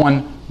 and no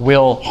one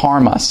will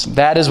harm us.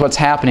 That is what's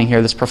happening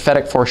here, this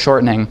prophetic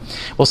foreshortening.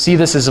 We'll see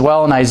this as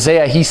well in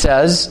Isaiah. He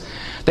says,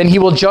 then He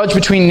will judge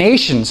between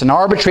nations and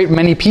arbitrate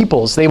many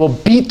peoples. They will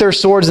beat their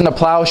swords into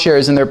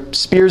plowshares and their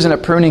spears into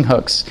pruning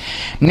hooks.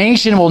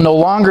 Nation will no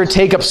longer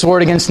take up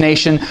sword against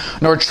nation,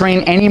 nor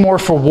train any more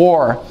for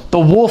war. The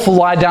wolf will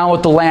lie down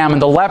with the lamb,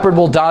 and the leopard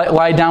will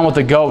lie down with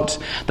the goat.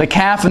 The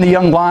calf and the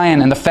young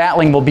lion and the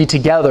fatling will be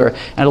together,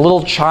 and a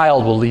little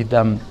child will lead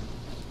them.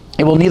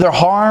 It will neither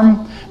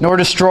harm nor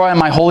destroy on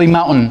my holy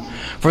mountain,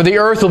 for the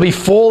earth will be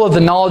full of the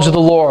knowledge of the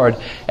Lord,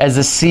 as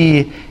the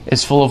sea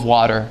is full of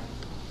water.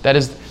 That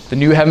is the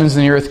new heavens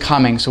and the earth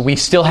coming. So we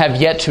still have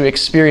yet to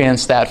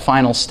experience that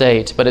final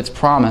state, but it's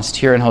promised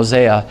here in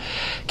Hosea.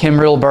 Kim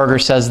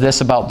Riddleberger says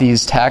this about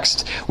these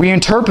texts. We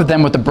interpret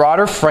them with the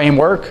broader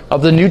framework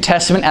of the New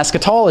Testament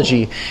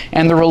eschatology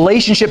and the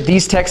relationship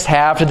these texts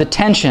have to the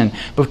tension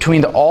between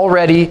the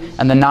already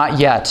and the not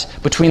yet,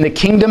 between the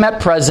kingdom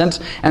at present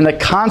and the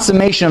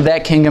consummation of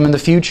that kingdom in the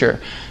future.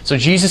 So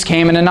Jesus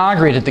came and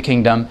inaugurated the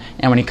kingdom,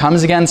 and when He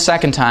comes again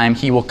second time,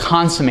 He will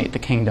consummate the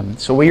kingdom.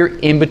 So we are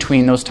in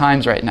between those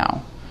times right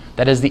now.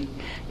 That is the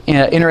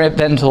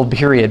interadvental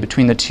period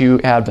between the two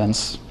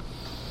advents.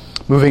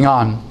 Moving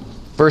on.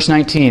 Verse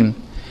 19.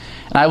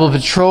 And I will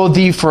betroth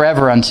thee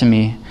forever unto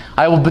me.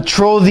 I will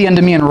betroth thee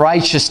unto me in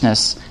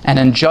righteousness and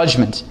in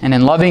judgment and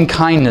in loving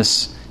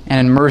kindness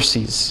and in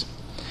mercies.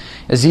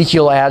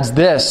 Ezekiel adds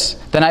this,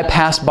 then I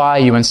passed by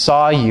you and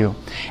saw you,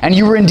 and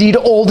you were indeed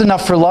old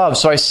enough for love,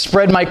 so I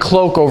spread my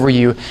cloak over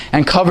you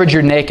and covered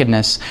your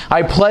nakedness.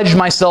 I pledged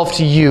myself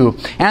to you,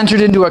 entered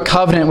into a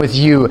covenant with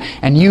you,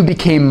 and you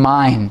became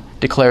mine,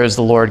 declares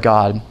the Lord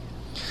God.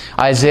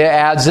 Isaiah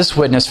adds this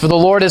witness, for the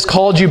Lord has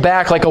called you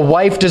back like a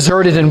wife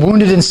deserted and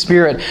wounded in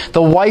spirit,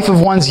 the wife of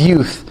one's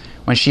youth,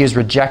 when she is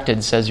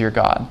rejected, says your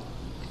God.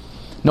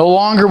 No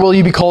longer will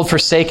you be called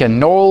forsaken,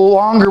 no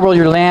longer will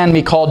your land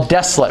be called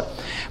desolate,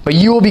 but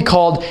you will be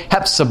called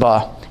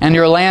Hephzibah, and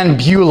your land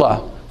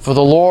Beulah, for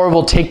the Lord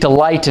will take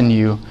delight in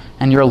you,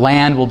 and your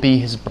land will be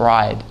His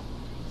bride.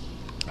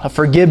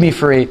 Forgive me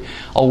for a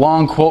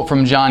long quote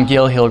from John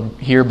Gill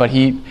here, but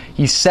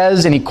he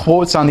says and he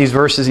quotes on these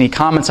verses and he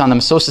comments on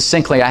them so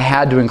succinctly I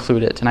had to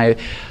include it, and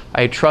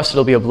I trust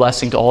it'll be a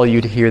blessing to all of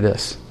you to hear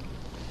this.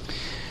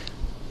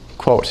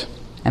 Quote,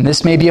 and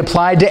this may be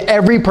applied to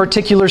every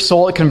particular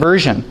soul at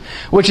conversion,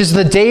 which is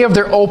the day of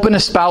their open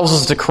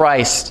espousals to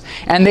Christ,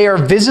 and they are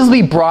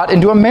visibly brought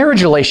into a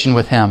marriage relation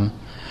with Him.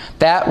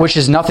 that which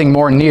is nothing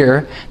more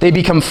near. They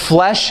become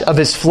flesh of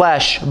his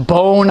flesh,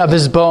 bone of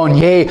his bone,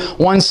 yea,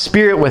 one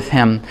spirit with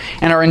him,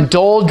 and are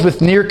indulged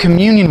with near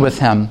communion with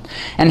him.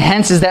 And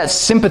hence is that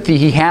sympathy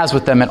he has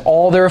with them in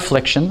all their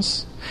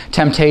afflictions,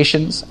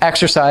 temptations,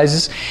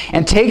 exercises,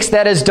 and takes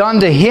that as done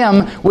to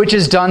him which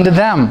is done to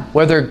them,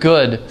 whether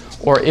good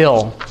or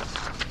ill.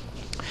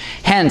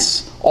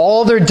 Hence,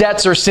 all their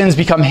debts or sins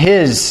become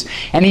his,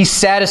 and he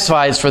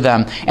satisfies for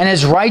them, and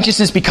his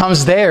righteousness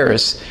becomes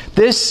theirs.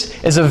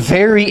 This is a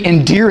very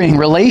endearing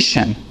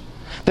relation.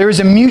 There is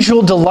a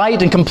mutual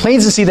delight and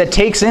complacency that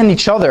takes in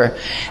each other,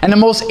 and the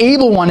most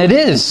able one it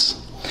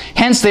is.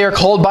 Hence they are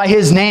called by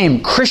his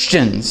name,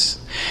 Christians,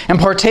 and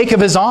partake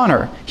of his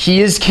honor.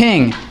 He is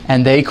king,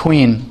 and they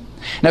queen.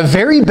 And a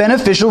very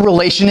beneficial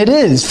relation it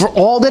is, for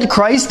all that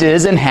Christ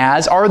is and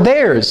has are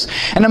theirs.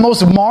 And the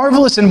most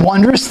marvelous and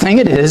wondrous thing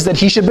it is that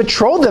he should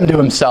betroth them to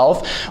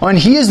himself when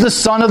he is the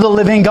Son of the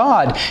living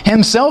God,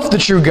 himself the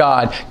true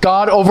God,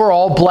 God over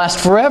all, blessed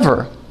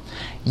forever.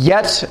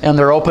 Yet, in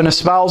their open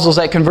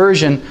espousals at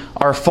conversion,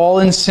 are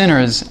fallen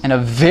sinners in a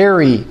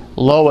very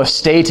low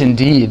estate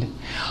indeed,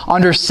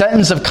 under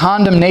sentence of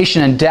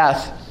condemnation and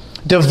death,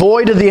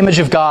 devoid of the image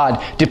of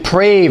God,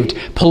 depraved,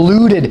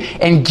 polluted,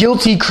 and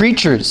guilty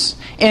creatures,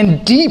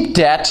 in deep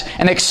debt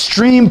and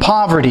extreme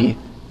poverty.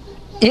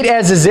 It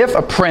is as if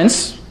a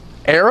prince,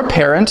 heir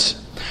apparent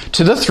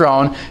to the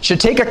throne, should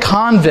take a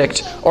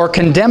convict or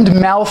condemned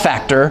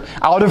malefactor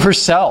out of her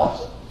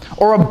cell,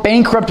 or a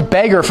bankrupt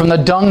beggar from the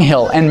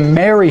dunghill, and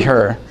marry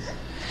her.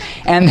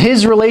 And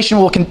this relation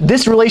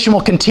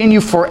will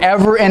continue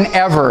forever and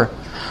ever.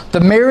 The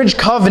marriage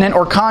covenant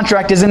or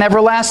contract is an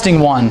everlasting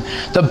one.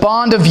 The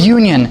bond of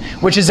union,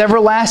 which is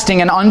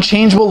everlasting and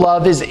unchangeable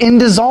love, is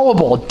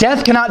indissoluble.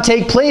 Death cannot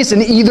take place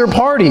in either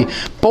party.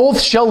 Both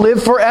shall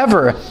live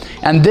forever.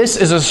 And this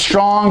is a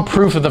strong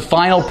proof of the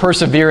final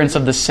perseverance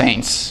of the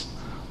saints.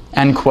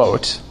 End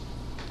quote.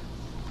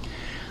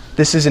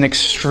 This is an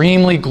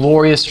extremely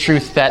glorious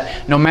truth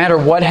that no matter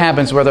what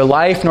happens, whether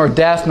life nor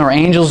death, nor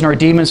angels nor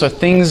demons, or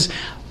things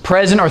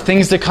present or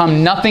things to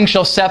come, nothing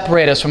shall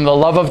separate us from the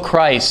love of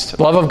Christ,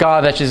 the love of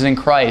God that is in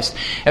Christ.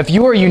 If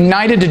you are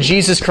united to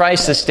Jesus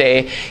Christ this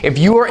day, if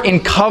you are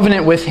in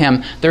covenant with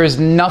him, there is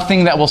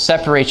nothing that will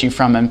separate you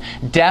from him.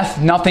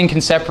 Death, nothing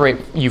can separate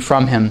you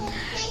from him.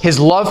 His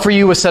love for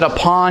you was set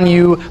upon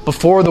you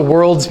before the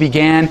worlds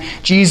began.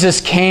 Jesus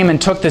came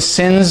and took the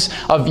sins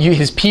of you,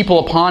 his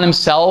people, upon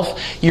himself.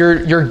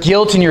 Your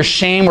guilt and your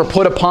shame were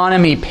put upon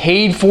him. He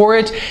paid for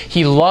it.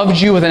 He loved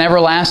you with an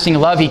everlasting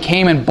love. He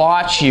came and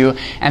bought you.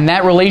 And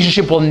that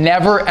relationship will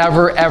never,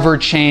 ever, ever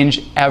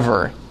change,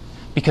 ever.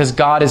 Because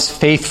God is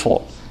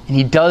faithful. And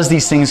he does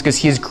these things because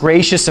he is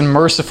gracious and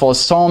merciful.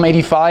 As Psalm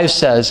 85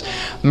 says,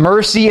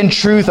 mercy and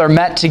truth are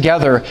met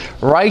together.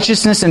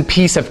 Righteousness and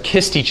peace have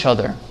kissed each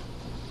other.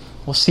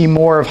 We'll see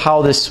more of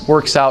how this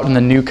works out in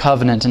the new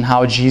covenant and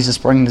how Jesus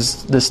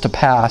brings this to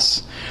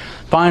pass.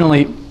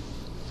 Finally,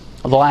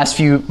 the last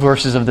few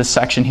verses of this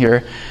section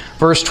here.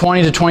 Verse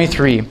 20 to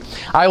 23.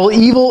 I will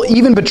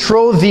even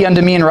betroth thee unto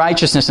me in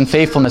righteousness and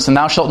faithfulness, and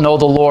thou shalt know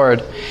the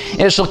Lord.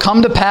 And it shall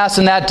come to pass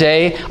in that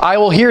day, I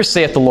will hear,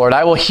 saith the Lord.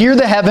 I will hear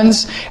the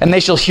heavens, and they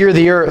shall hear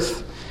the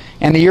earth.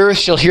 And the earth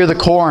shall hear the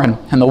corn,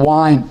 and the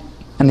wine,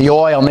 and the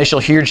oil, and they shall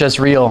hear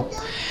Jezreel.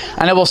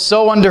 And I will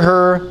sow unto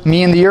her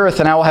me in the earth,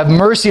 and I will have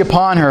mercy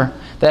upon her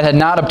that had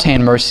not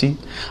obtained mercy.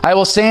 I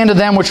will say unto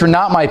them which were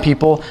not my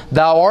people,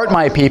 Thou art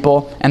my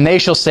people, and they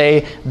shall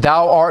say,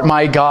 Thou art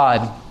my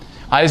God.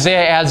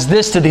 Isaiah adds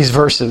this to these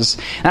verses.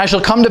 And I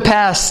shall come to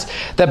pass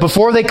that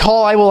before they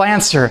call, I will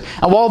answer.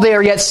 And while they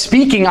are yet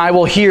speaking, I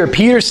will hear.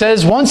 Peter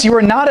says, once you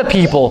were not a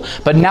people,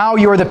 but now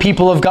you are the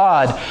people of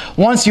God.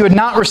 Once you had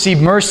not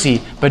received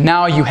mercy, but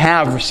now you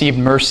have received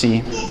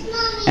mercy.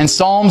 In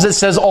Psalms it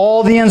says,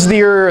 all the ends of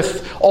the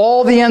earth,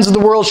 all the ends of the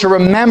world shall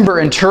remember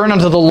and turn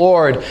unto the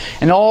Lord,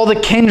 and all the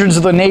kindreds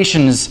of the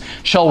nations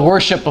shall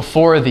worship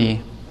before thee.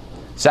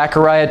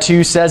 Zechariah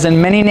 2 says,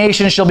 and many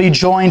nations shall be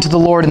joined to the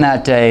Lord in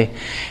that day,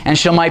 and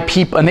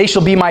they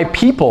shall be my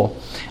people,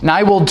 and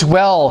I will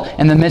dwell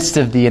in the midst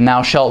of thee, and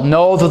thou shalt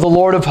know that the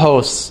Lord of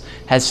hosts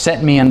has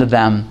sent me unto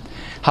them.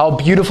 How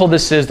beautiful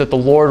this is that the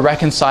Lord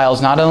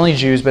reconciles not only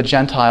Jews but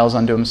Gentiles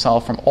unto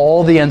himself from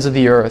all the ends of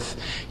the earth.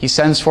 He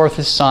sends forth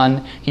his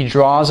Son. He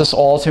draws us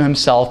all to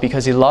himself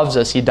because he loves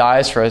us. He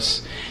dies for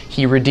us.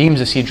 He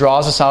redeems us. He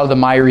draws us out of the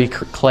miry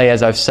clay,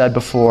 as I've said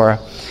before.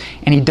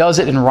 And he does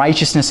it in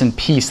righteousness and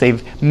peace.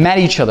 They've met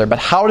each other. But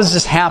how does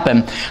this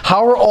happen?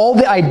 How are all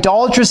the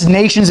idolatrous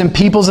nations and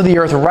peoples of the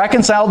earth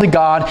reconciled to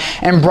God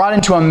and brought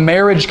into a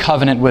marriage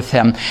covenant with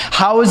him?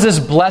 How is this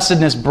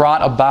blessedness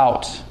brought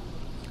about?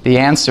 The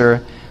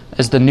answer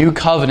is the new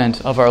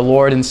covenant of our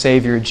Lord and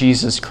Savior,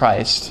 Jesus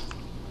Christ.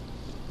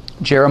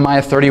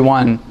 Jeremiah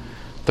 31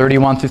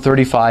 through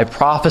 35,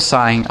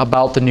 prophesying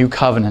about the new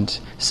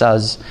covenant,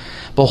 says,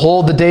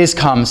 Behold, the days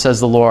come, says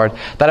the Lord,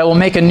 that I will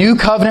make a new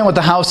covenant with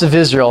the house of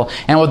Israel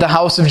and with the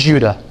house of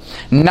Judah,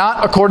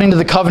 not according to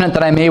the covenant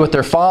that I made with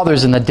their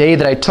fathers in the day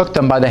that I took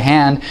them by the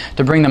hand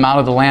to bring them out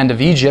of the land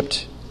of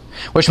Egypt.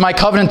 which my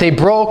covenant they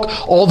broke,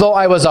 although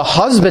I was a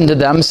husband to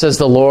them, says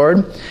the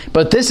Lord.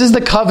 But this is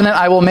the covenant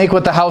I will make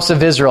with the house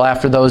of Israel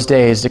after those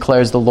days,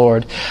 declares the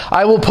Lord.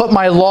 I will put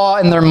my law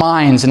in their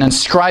minds and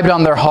inscribe it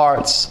on their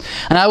hearts,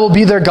 and I will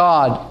be their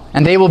God,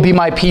 and they will be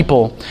my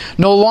people.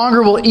 No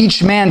longer will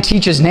each man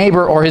teach his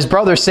neighbor or his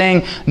brother,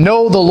 saying,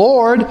 know the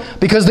Lord,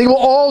 because they will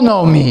all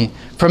know me,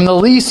 from the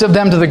least of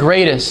them to the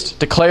greatest,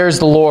 declares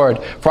the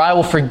Lord. For I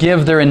will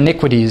forgive their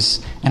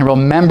iniquities and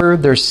remember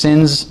their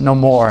sins no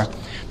more.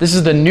 This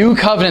is the new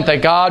covenant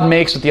that God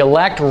makes with the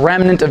elect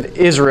remnant of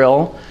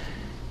Israel,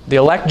 the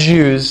elect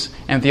Jews,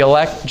 and the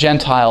elect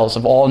Gentiles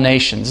of all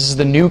nations. This is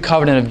the new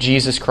covenant of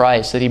Jesus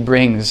Christ that He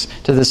brings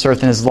to this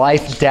earth in His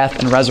life, death,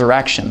 and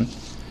resurrection.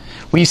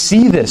 We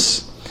see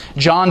this.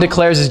 John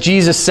declares, as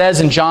Jesus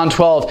says in John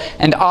 12,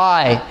 and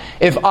I,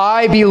 if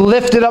I be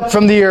lifted up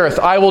from the earth,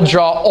 I will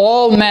draw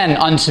all men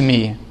unto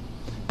me.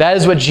 That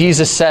is what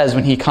Jesus says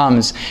when He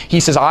comes. He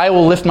says, I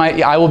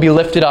will be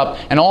lifted up,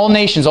 and all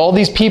nations, all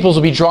these peoples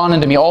will be drawn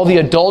unto me. All the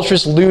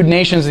adulterous, lewd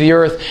nations of the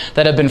earth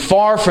that have been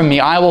far from me,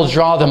 I will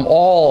draw them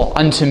all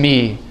unto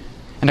me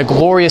in a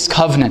glorious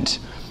covenant.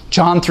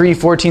 John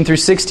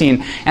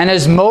 3:14-16. And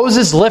as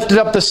Moses lifted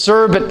up the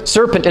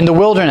serpent in the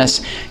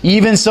wilderness,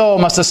 even so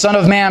must the Son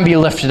of Man be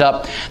lifted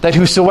up, that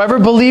whosoever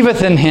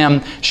believeth in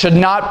Him should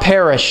not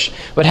perish,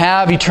 but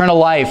have eternal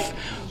life.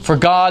 For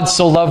God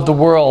so loved the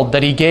world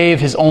that He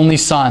gave His only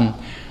Son,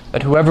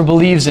 that whoever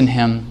believes in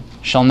Him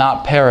shall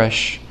not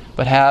perish,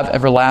 but have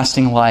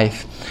everlasting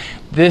life.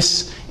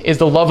 This is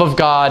the love of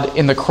God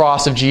in the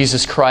cross of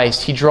Jesus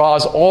Christ. He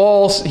draws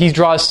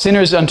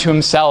sinners unto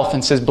Himself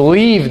and says,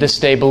 believe this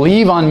day,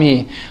 believe on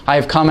me. I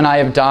have come and I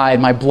have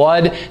died. My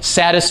blood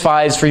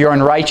satisfies for your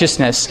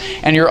unrighteousness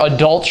and your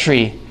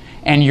adultery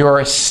and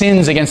your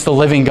sins against the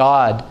living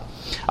God.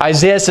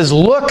 Isaiah says,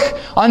 look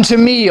unto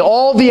me,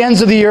 all the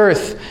ends of the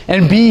earth,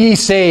 and be ye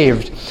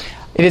saved.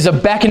 It is a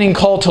beckoning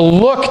call to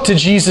look to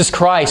Jesus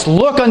Christ.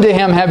 Look unto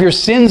Him, have your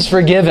sins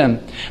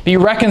forgiven. Be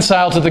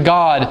reconciled to the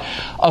God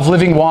of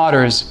living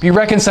waters. Be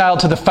reconciled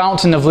to the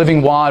fountain of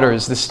living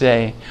waters this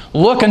day.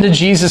 Look unto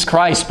Jesus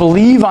Christ.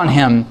 Believe on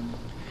Him.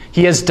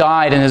 He has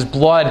died, and His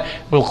blood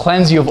will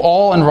cleanse you of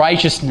all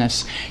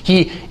unrighteousness.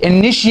 He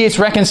initiates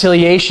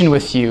reconciliation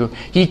with you.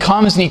 He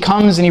comes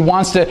and He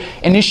wants to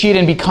initiate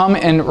and become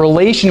in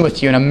relation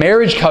with you, in a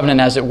marriage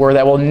covenant, as it were,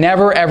 that will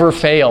never ever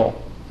fail.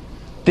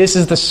 This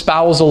is the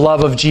spousal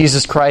love of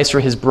Jesus Christ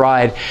for His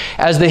bride.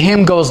 As the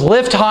hymn goes,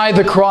 lift high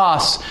the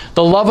cross,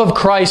 the love of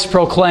Christ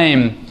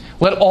proclaim.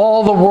 Let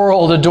all the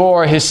world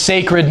adore His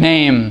sacred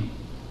name.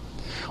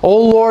 O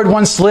Lord,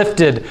 once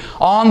lifted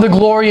on the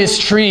glorious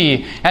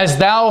tree, as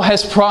Thou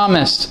hast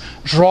promised,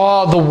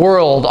 draw the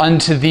world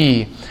unto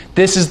Thee.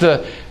 This is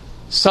the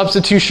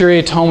substitutionary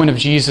atonement of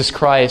Jesus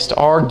Christ,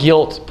 our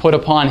guilt put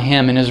upon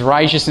Him and His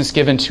righteousness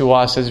given to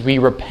us as we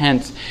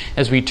repent,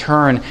 as we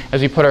turn,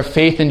 as we put our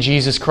faith in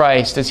Jesus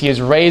Christ, as He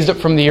is raised up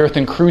from the earth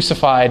and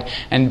crucified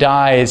and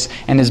dies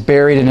and is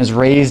buried and is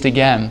raised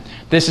again.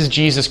 This is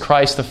Jesus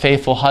Christ, the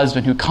faithful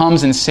husband, who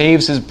comes and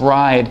saves His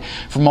bride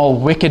from all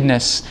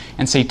wickedness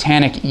and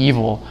satanic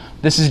evil.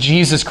 This is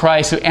Jesus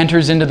Christ who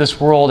enters into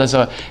this world as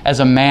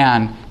a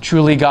man,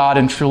 truly God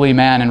and truly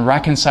man, and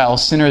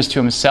reconciles sinners to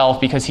Himself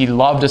because He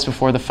loved us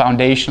before the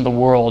foundation of the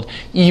world,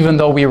 even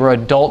though we were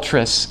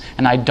adulterous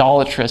and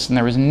idolatrous and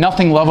there was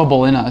nothing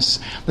lovable in us.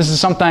 This is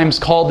sometimes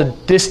called the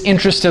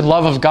disinterested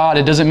love of God.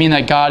 It doesn't mean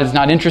that God is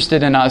not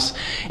interested in us.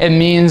 It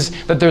means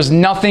that there's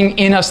nothing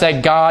in us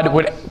that God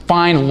would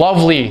find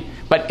lovely.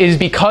 But it is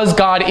because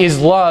God is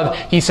love,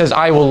 He says,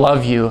 I will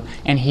love you.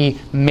 And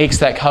He makes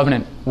that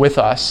covenant with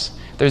us.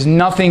 There's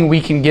nothing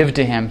we can give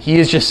to Him. He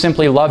is just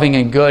simply loving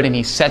and good, and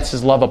He sets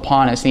His love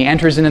upon us. And He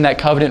enters into that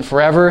covenant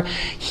forever.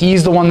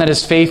 He's the one that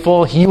is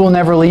faithful. He will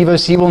never leave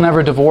us. He will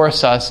never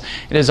divorce us.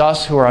 It is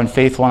us who are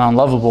unfaithful and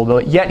unlovable,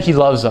 but yet He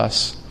loves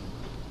us.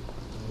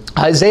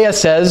 Isaiah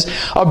says,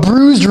 a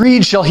bruised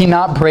reed shall He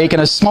not break,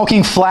 and a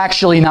smoking flax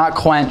shall He not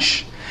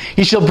quench.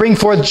 He shall bring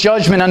forth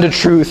judgment unto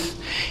truth.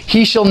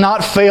 He shall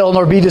not fail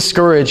nor be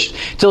discouraged,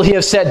 till He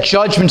have set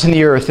judgment in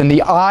the earth, and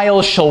the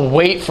isles shall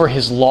wait for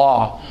His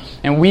law.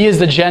 And we as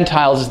the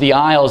Gentiles, as the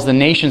isles, the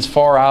nations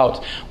far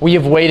out, we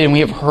have waited and we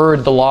have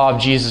heard the law of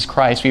Jesus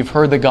Christ. We have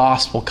heard the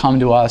gospel come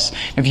to us.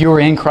 If you are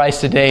in Christ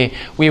today,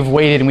 we have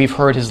waited and we've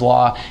heard His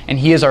law. And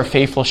He is our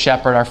faithful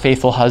shepherd, our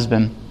faithful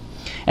husband.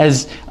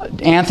 As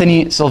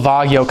Anthony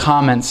Silvaggio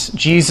comments,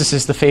 Jesus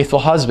is the faithful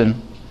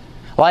husband.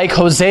 Like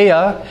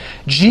Hosea,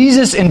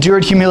 Jesus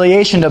endured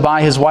humiliation to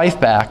buy His wife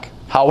back.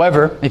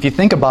 However, if you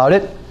think about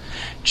it,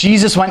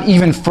 Jesus went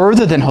even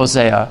further than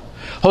Hosea.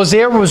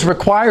 Hosea was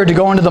required to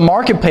go into the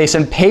marketplace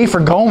and pay for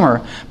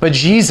Gomer. But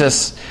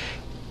Jesus,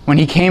 when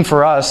He came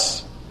for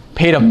us,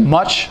 paid a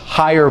much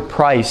higher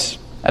price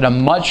at a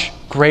much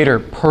greater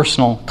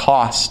personal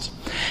cost.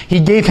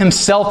 He gave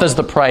Himself as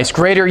the price.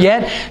 Greater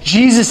yet,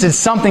 Jesus did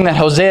something that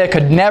Hosea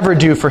could never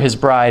do for his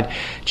bride.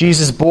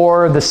 Jesus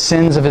bore the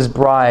sins of His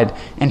bride,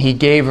 and He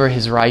gave her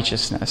His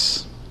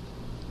righteousness.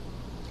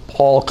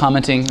 Paul,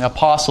 commenting, the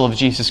apostle of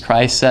Jesus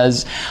Christ,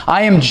 says,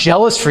 I am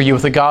jealous for you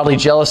with a godly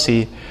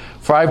jealousy.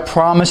 For I have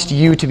promised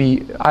you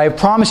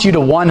to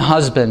one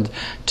husband,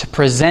 to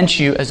present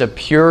you as a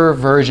pure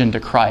virgin to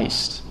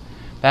Christ.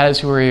 That is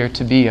who we are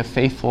to be, a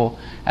faithful,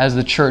 as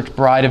the church,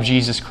 bride of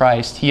Jesus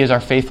Christ. He is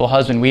our faithful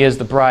husband. We as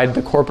the bride,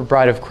 the corporate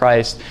bride of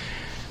Christ,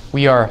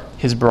 we are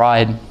His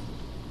bride.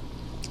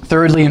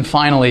 Thirdly and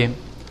finally,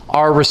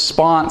 our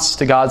response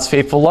to God's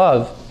faithful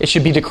love. It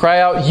should be to cry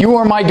out, "You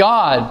are my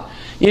God.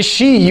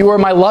 Ishi, you are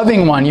my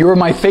loving one. You are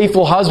my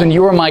faithful husband.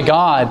 You are my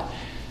God."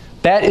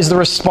 That is the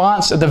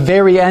response at the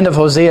very end of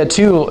Hosea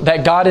 2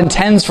 that God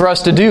intends for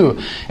us to do,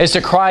 is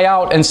to cry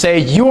out and say,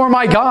 "You are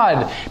my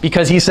God,"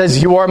 because He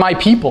says, "You are my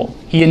people."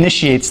 He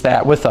initiates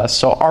that with us.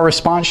 So our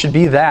response should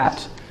be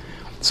that.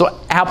 So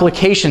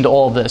application to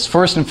all of this,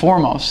 first and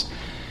foremost.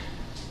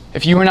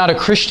 If you are not a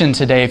Christian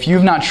today, if you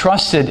have not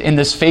trusted in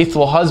this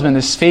faithful husband,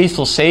 this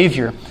faithful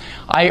Savior,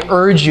 I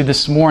urge you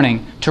this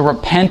morning to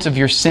repent of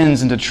your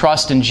sins and to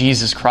trust in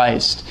Jesus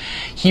Christ.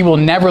 He will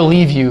never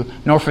leave you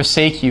nor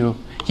forsake you.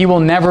 He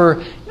will never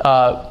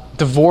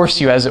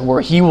divorce you, as it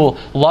were. He will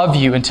love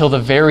you until the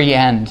very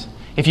end.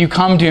 If you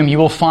come to Him, you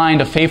will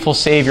find a faithful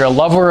Savior, a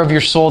lover of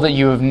your soul that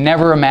you have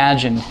never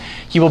imagined.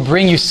 He will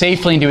bring you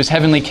safely into His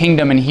heavenly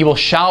kingdom, and He will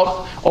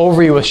shout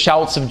over you with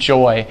shouts of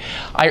joy.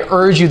 I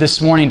urge you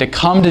this morning to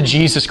come to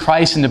Jesus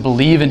Christ and to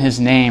believe in His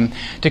name,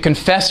 to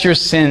confess your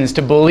sins,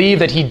 to believe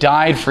that He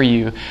died for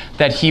you,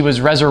 that He was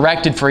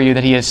resurrected for you,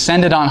 that He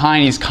ascended on high,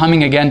 and He's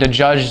coming again to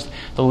judge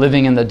the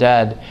living and the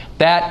dead.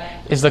 That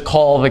is the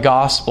call of the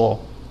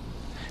gospel.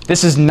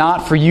 This is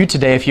not for you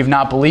today if you've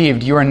not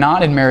believed. You are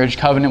not in marriage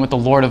covenant with the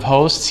Lord of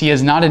hosts. He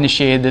has not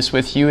initiated this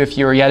with you. If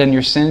you are yet in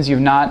your sins,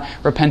 you've not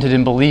repented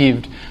and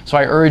believed. So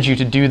I urge you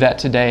to do that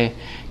today.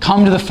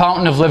 Come to the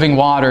fountain of living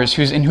waters,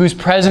 in whose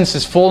presence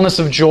is fullness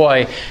of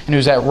joy, and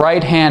whose at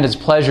right hand is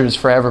pleasures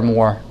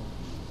forevermore.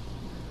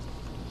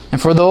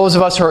 And for those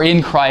of us who are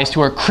in Christ,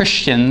 who are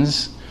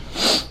Christians,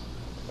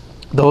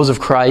 those of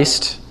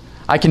Christ,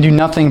 I can do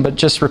nothing but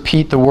just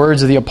repeat the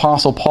words of the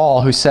Apostle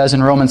Paul, who says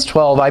in Romans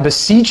 12, "I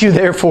beseech you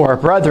therefore,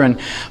 brethren,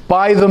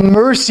 by the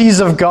mercies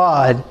of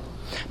God,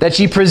 that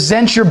ye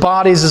present your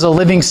bodies as a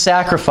living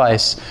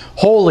sacrifice,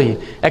 holy,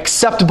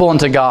 acceptable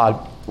unto God,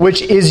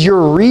 which is your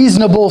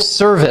reasonable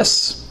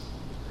service.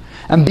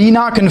 And be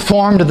not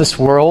conformed to this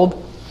world,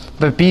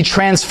 but be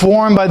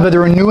transformed by the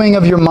renewing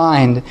of your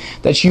mind,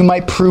 that you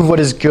might prove what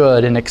is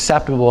good and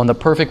acceptable and the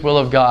perfect will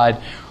of God."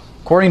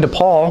 According to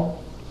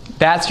Paul,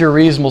 that's your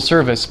reasonable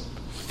service.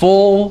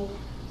 Full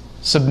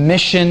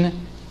submission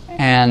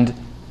and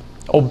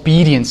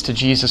obedience to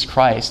Jesus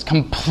Christ.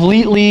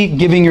 Completely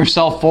giving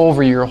yourself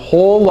over, your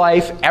whole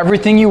life,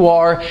 everything you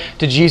are,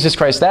 to Jesus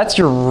Christ. That's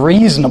your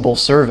reasonable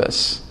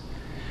service.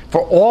 For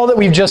all that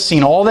we've just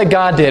seen, all that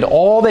God did,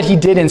 all that He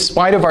did in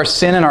spite of our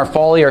sin and our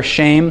folly, our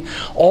shame,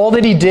 all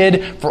that He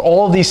did for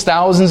all of these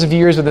thousands of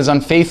years with His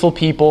unfaithful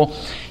people,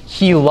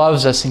 He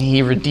loves us and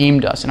He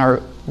redeemed us. And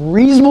our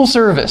reasonable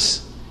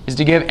service is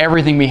to give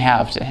everything we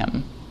have to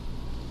Him.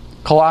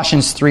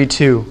 Colossians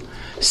 3:2.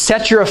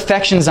 Set your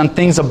affections on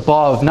things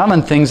above, not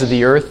on things of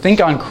the earth. Think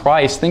on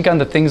Christ. Think on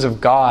the things of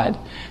God.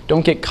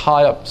 Don't get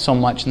caught up so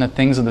much in the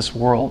things of this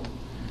world.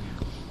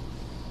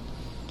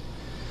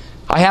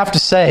 I have to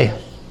say,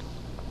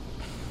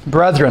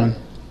 brethren,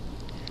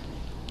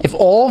 if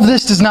all of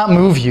this does not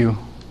move you,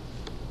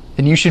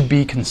 then you should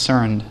be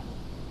concerned.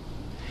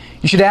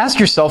 You should ask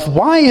yourself,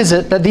 why is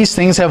it that these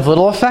things have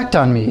little effect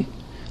on me?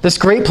 This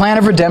great plan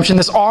of redemption,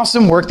 this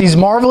awesome work, these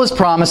marvelous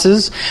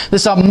promises,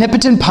 this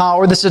omnipotent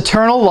power, this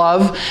eternal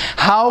love,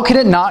 how can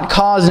it not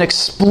cause an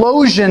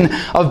explosion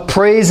of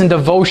praise and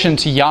devotion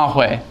to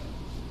Yahweh?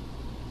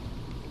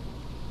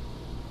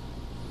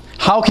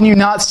 How can you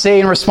not say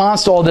in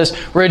response to all this,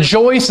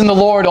 "Rejoice in the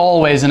Lord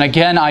always," and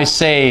again I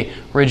say,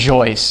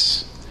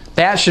 rejoice?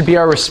 That should be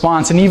our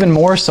response, and even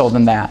more so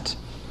than that.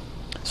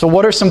 So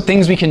what are some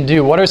things we can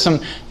do? What are some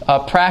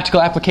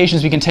practical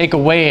applications we can take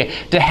away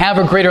to have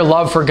a greater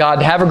love for God,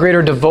 to have a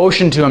greater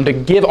devotion to Him, to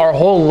give our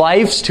whole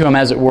lives to Him,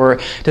 as it were,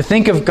 to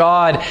think of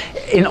God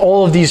in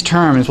all of these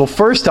terms? Well,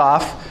 first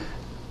off,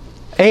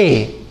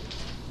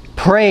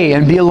 pray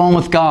and be alone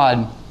with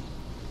God.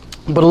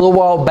 But a little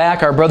while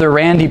back, our brother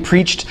Randy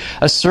preached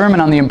a sermon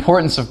on the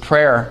importance of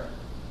prayer.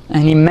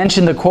 And he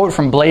mentioned the quote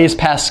from Blaise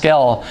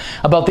Pascal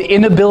about the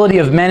inability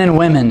of men and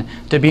women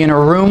to be in a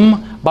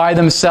room by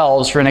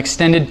themselves for an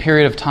extended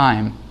period of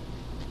time.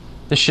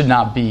 This should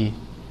not be.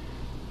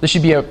 This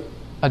should be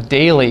a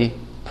daily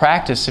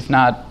practice, if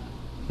not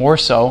more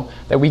so,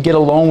 that we get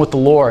alone with the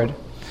Lord.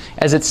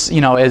 As it's,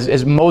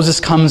 as Moses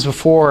comes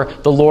before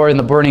the Lord in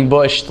the burning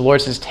bush, the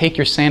Lord says, "Take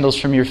your sandals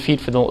from your feet,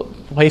 for the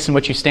place in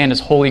which you stand is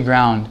holy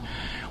ground."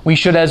 We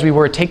should, as we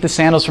were, take the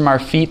sandals from our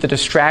feet, the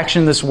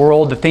distraction of this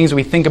world, the things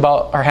we think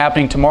about are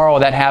happening tomorrow,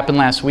 that happened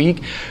last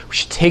week. We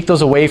should take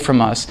those away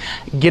from us.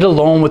 Get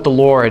alone with the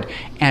Lord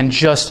and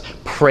just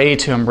pray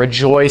to Him,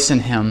 rejoice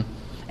in Him,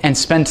 and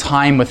spend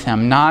time with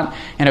Him. Not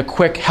in a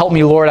quick, "Help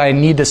me, Lord, I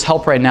need this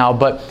help right now,"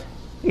 but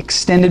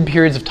extended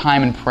periods of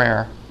time in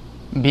prayer,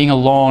 being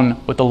alone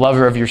with the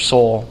lover of your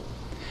soul.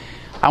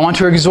 I want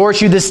to exhort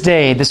you this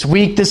day, this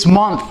week, this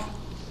month,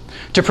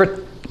 to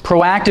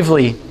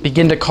Proactively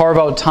begin to carve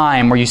out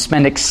time where you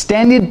spend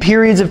extended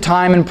periods of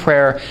time in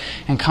prayer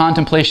and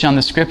contemplation on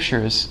the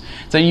Scriptures,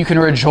 so that you can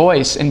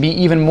rejoice and be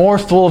even more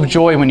full of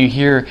joy when you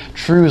hear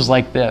truths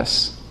like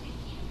this.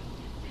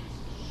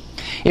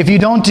 If you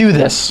don't do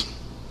this,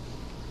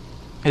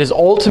 it is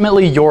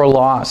ultimately your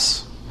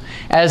loss,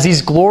 as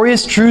these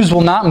glorious truths will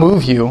not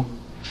move you,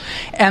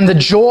 and the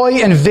joy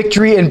and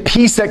victory and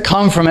peace that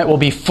come from it will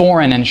be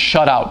foreign and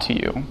shut out to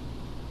you.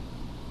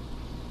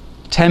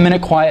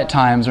 10-minute quiet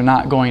times are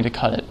not going to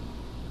cut it.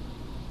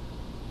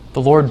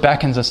 The Lord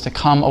beckons us to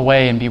come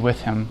away and be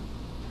with Him,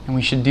 and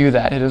we should do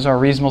that. It is our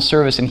reasonable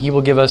service, and He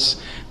will give us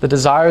the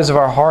desires of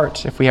our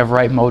heart if we have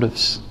right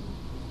motives.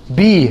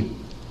 B,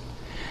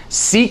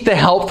 seek the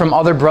help from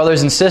other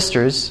brothers and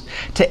sisters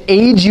to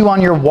aid you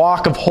on your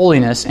walk of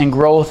holiness and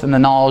growth in the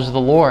knowledge of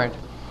the Lord.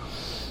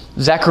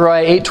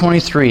 Zechariah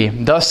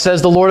 8:23, thus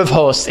says the Lord of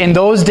hosts, in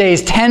those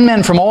days 10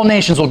 men from all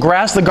nations will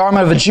grasp the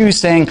garment of a Jew,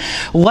 saying,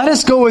 let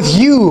us go with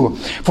you,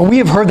 for we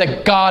have heard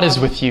that God is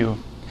with you.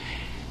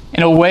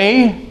 In a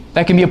way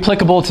that can be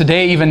applicable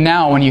today, even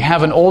now, when you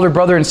have an older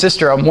brother and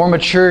sister, a more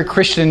mature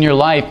Christian in your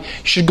life,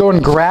 you should go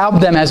and grab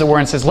them, as it were,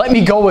 and says, let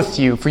me go with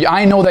you, for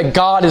I know that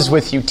God is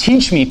with you.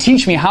 Teach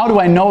me, how do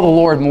I know the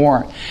Lord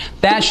more?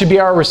 That should be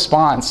our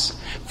response.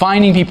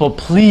 Finding people,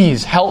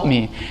 please help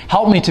me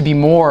to be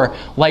more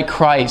like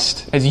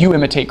Christ. As you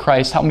imitate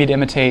Christ, help me to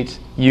imitate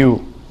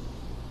you.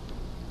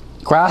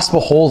 Grasp a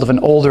hold of an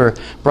older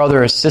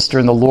brother or sister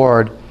in the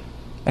Lord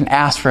and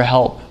ask for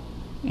help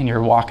in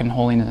your walk in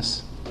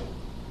holiness.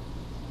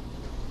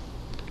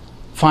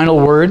 Final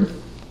word.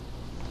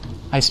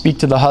 I speak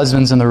to the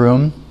husbands in the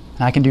room,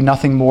 and I can do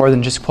nothing more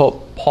than just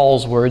quote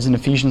Paul's words in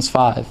Ephesians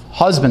 5.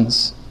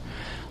 Husbands,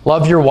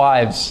 love your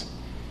wives,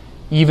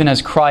 even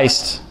as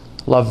Christ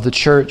loved the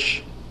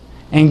church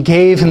and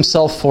gave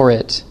Himself for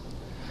it,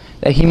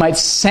 that He might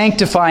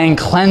sanctify and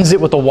cleanse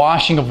it with the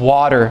washing of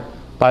water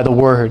by the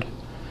word,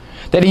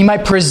 that He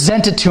might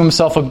present it to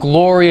Himself a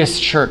glorious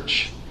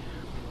church,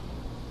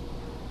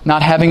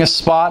 not having a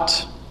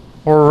spot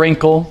or a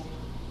wrinkle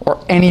or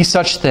any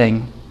such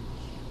thing,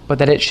 but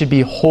that it should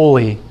be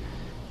holy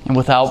and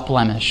without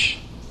blemish.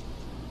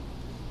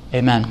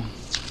 Amen.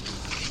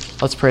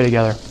 Let's pray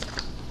together.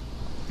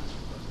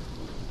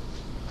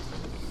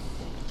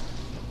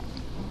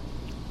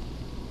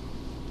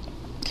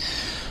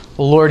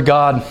 Lord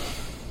God,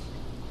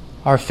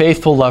 our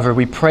faithful lover,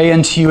 we pray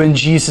unto you in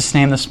Jesus'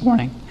 name this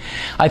morning.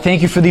 I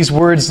thank you for these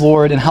words,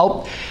 Lord, and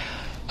help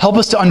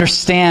us to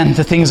understand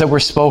the things that were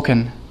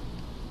spoken.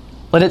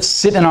 Let it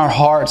sit in our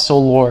hearts, O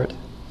Lord.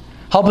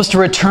 Help us to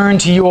return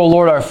to you, O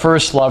Lord, our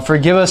first love.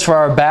 Forgive us for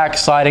our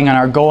backsliding and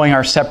our going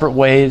our separate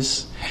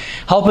ways.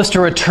 Help us to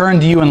return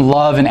to you in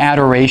love and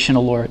adoration,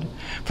 O Lord.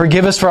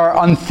 Forgive us for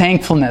our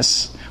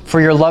unthankfulness,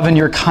 for your love and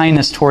your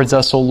kindness towards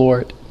us, O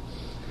Lord.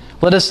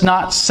 Let us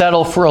not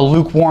settle for a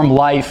lukewarm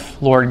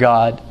life, Lord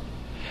God.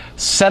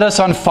 Set us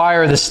on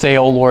fire this day,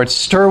 O Lord.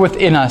 Stir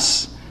within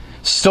us.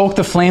 Stoke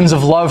the flames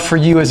of love for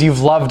you as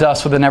you've loved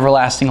us with an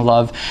everlasting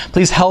love.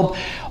 Please help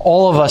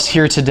all of us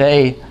here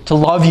today to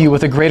love you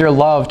with a greater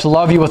love, to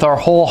love you with our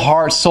whole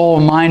heart, soul,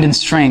 mind, and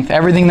strength,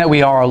 everything that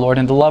we are, Lord,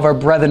 and to love our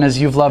brethren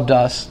as you've loved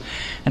us,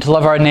 and to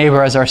love our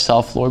neighbor as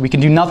ourselves, Lord. We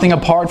can do nothing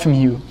apart from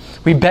you.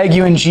 We beg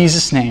you in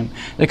Jesus' name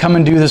to come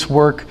and do this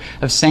work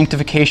of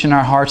sanctification in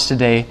our hearts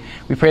today.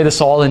 We pray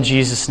this all in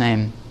Jesus'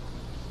 name.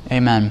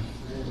 Amen.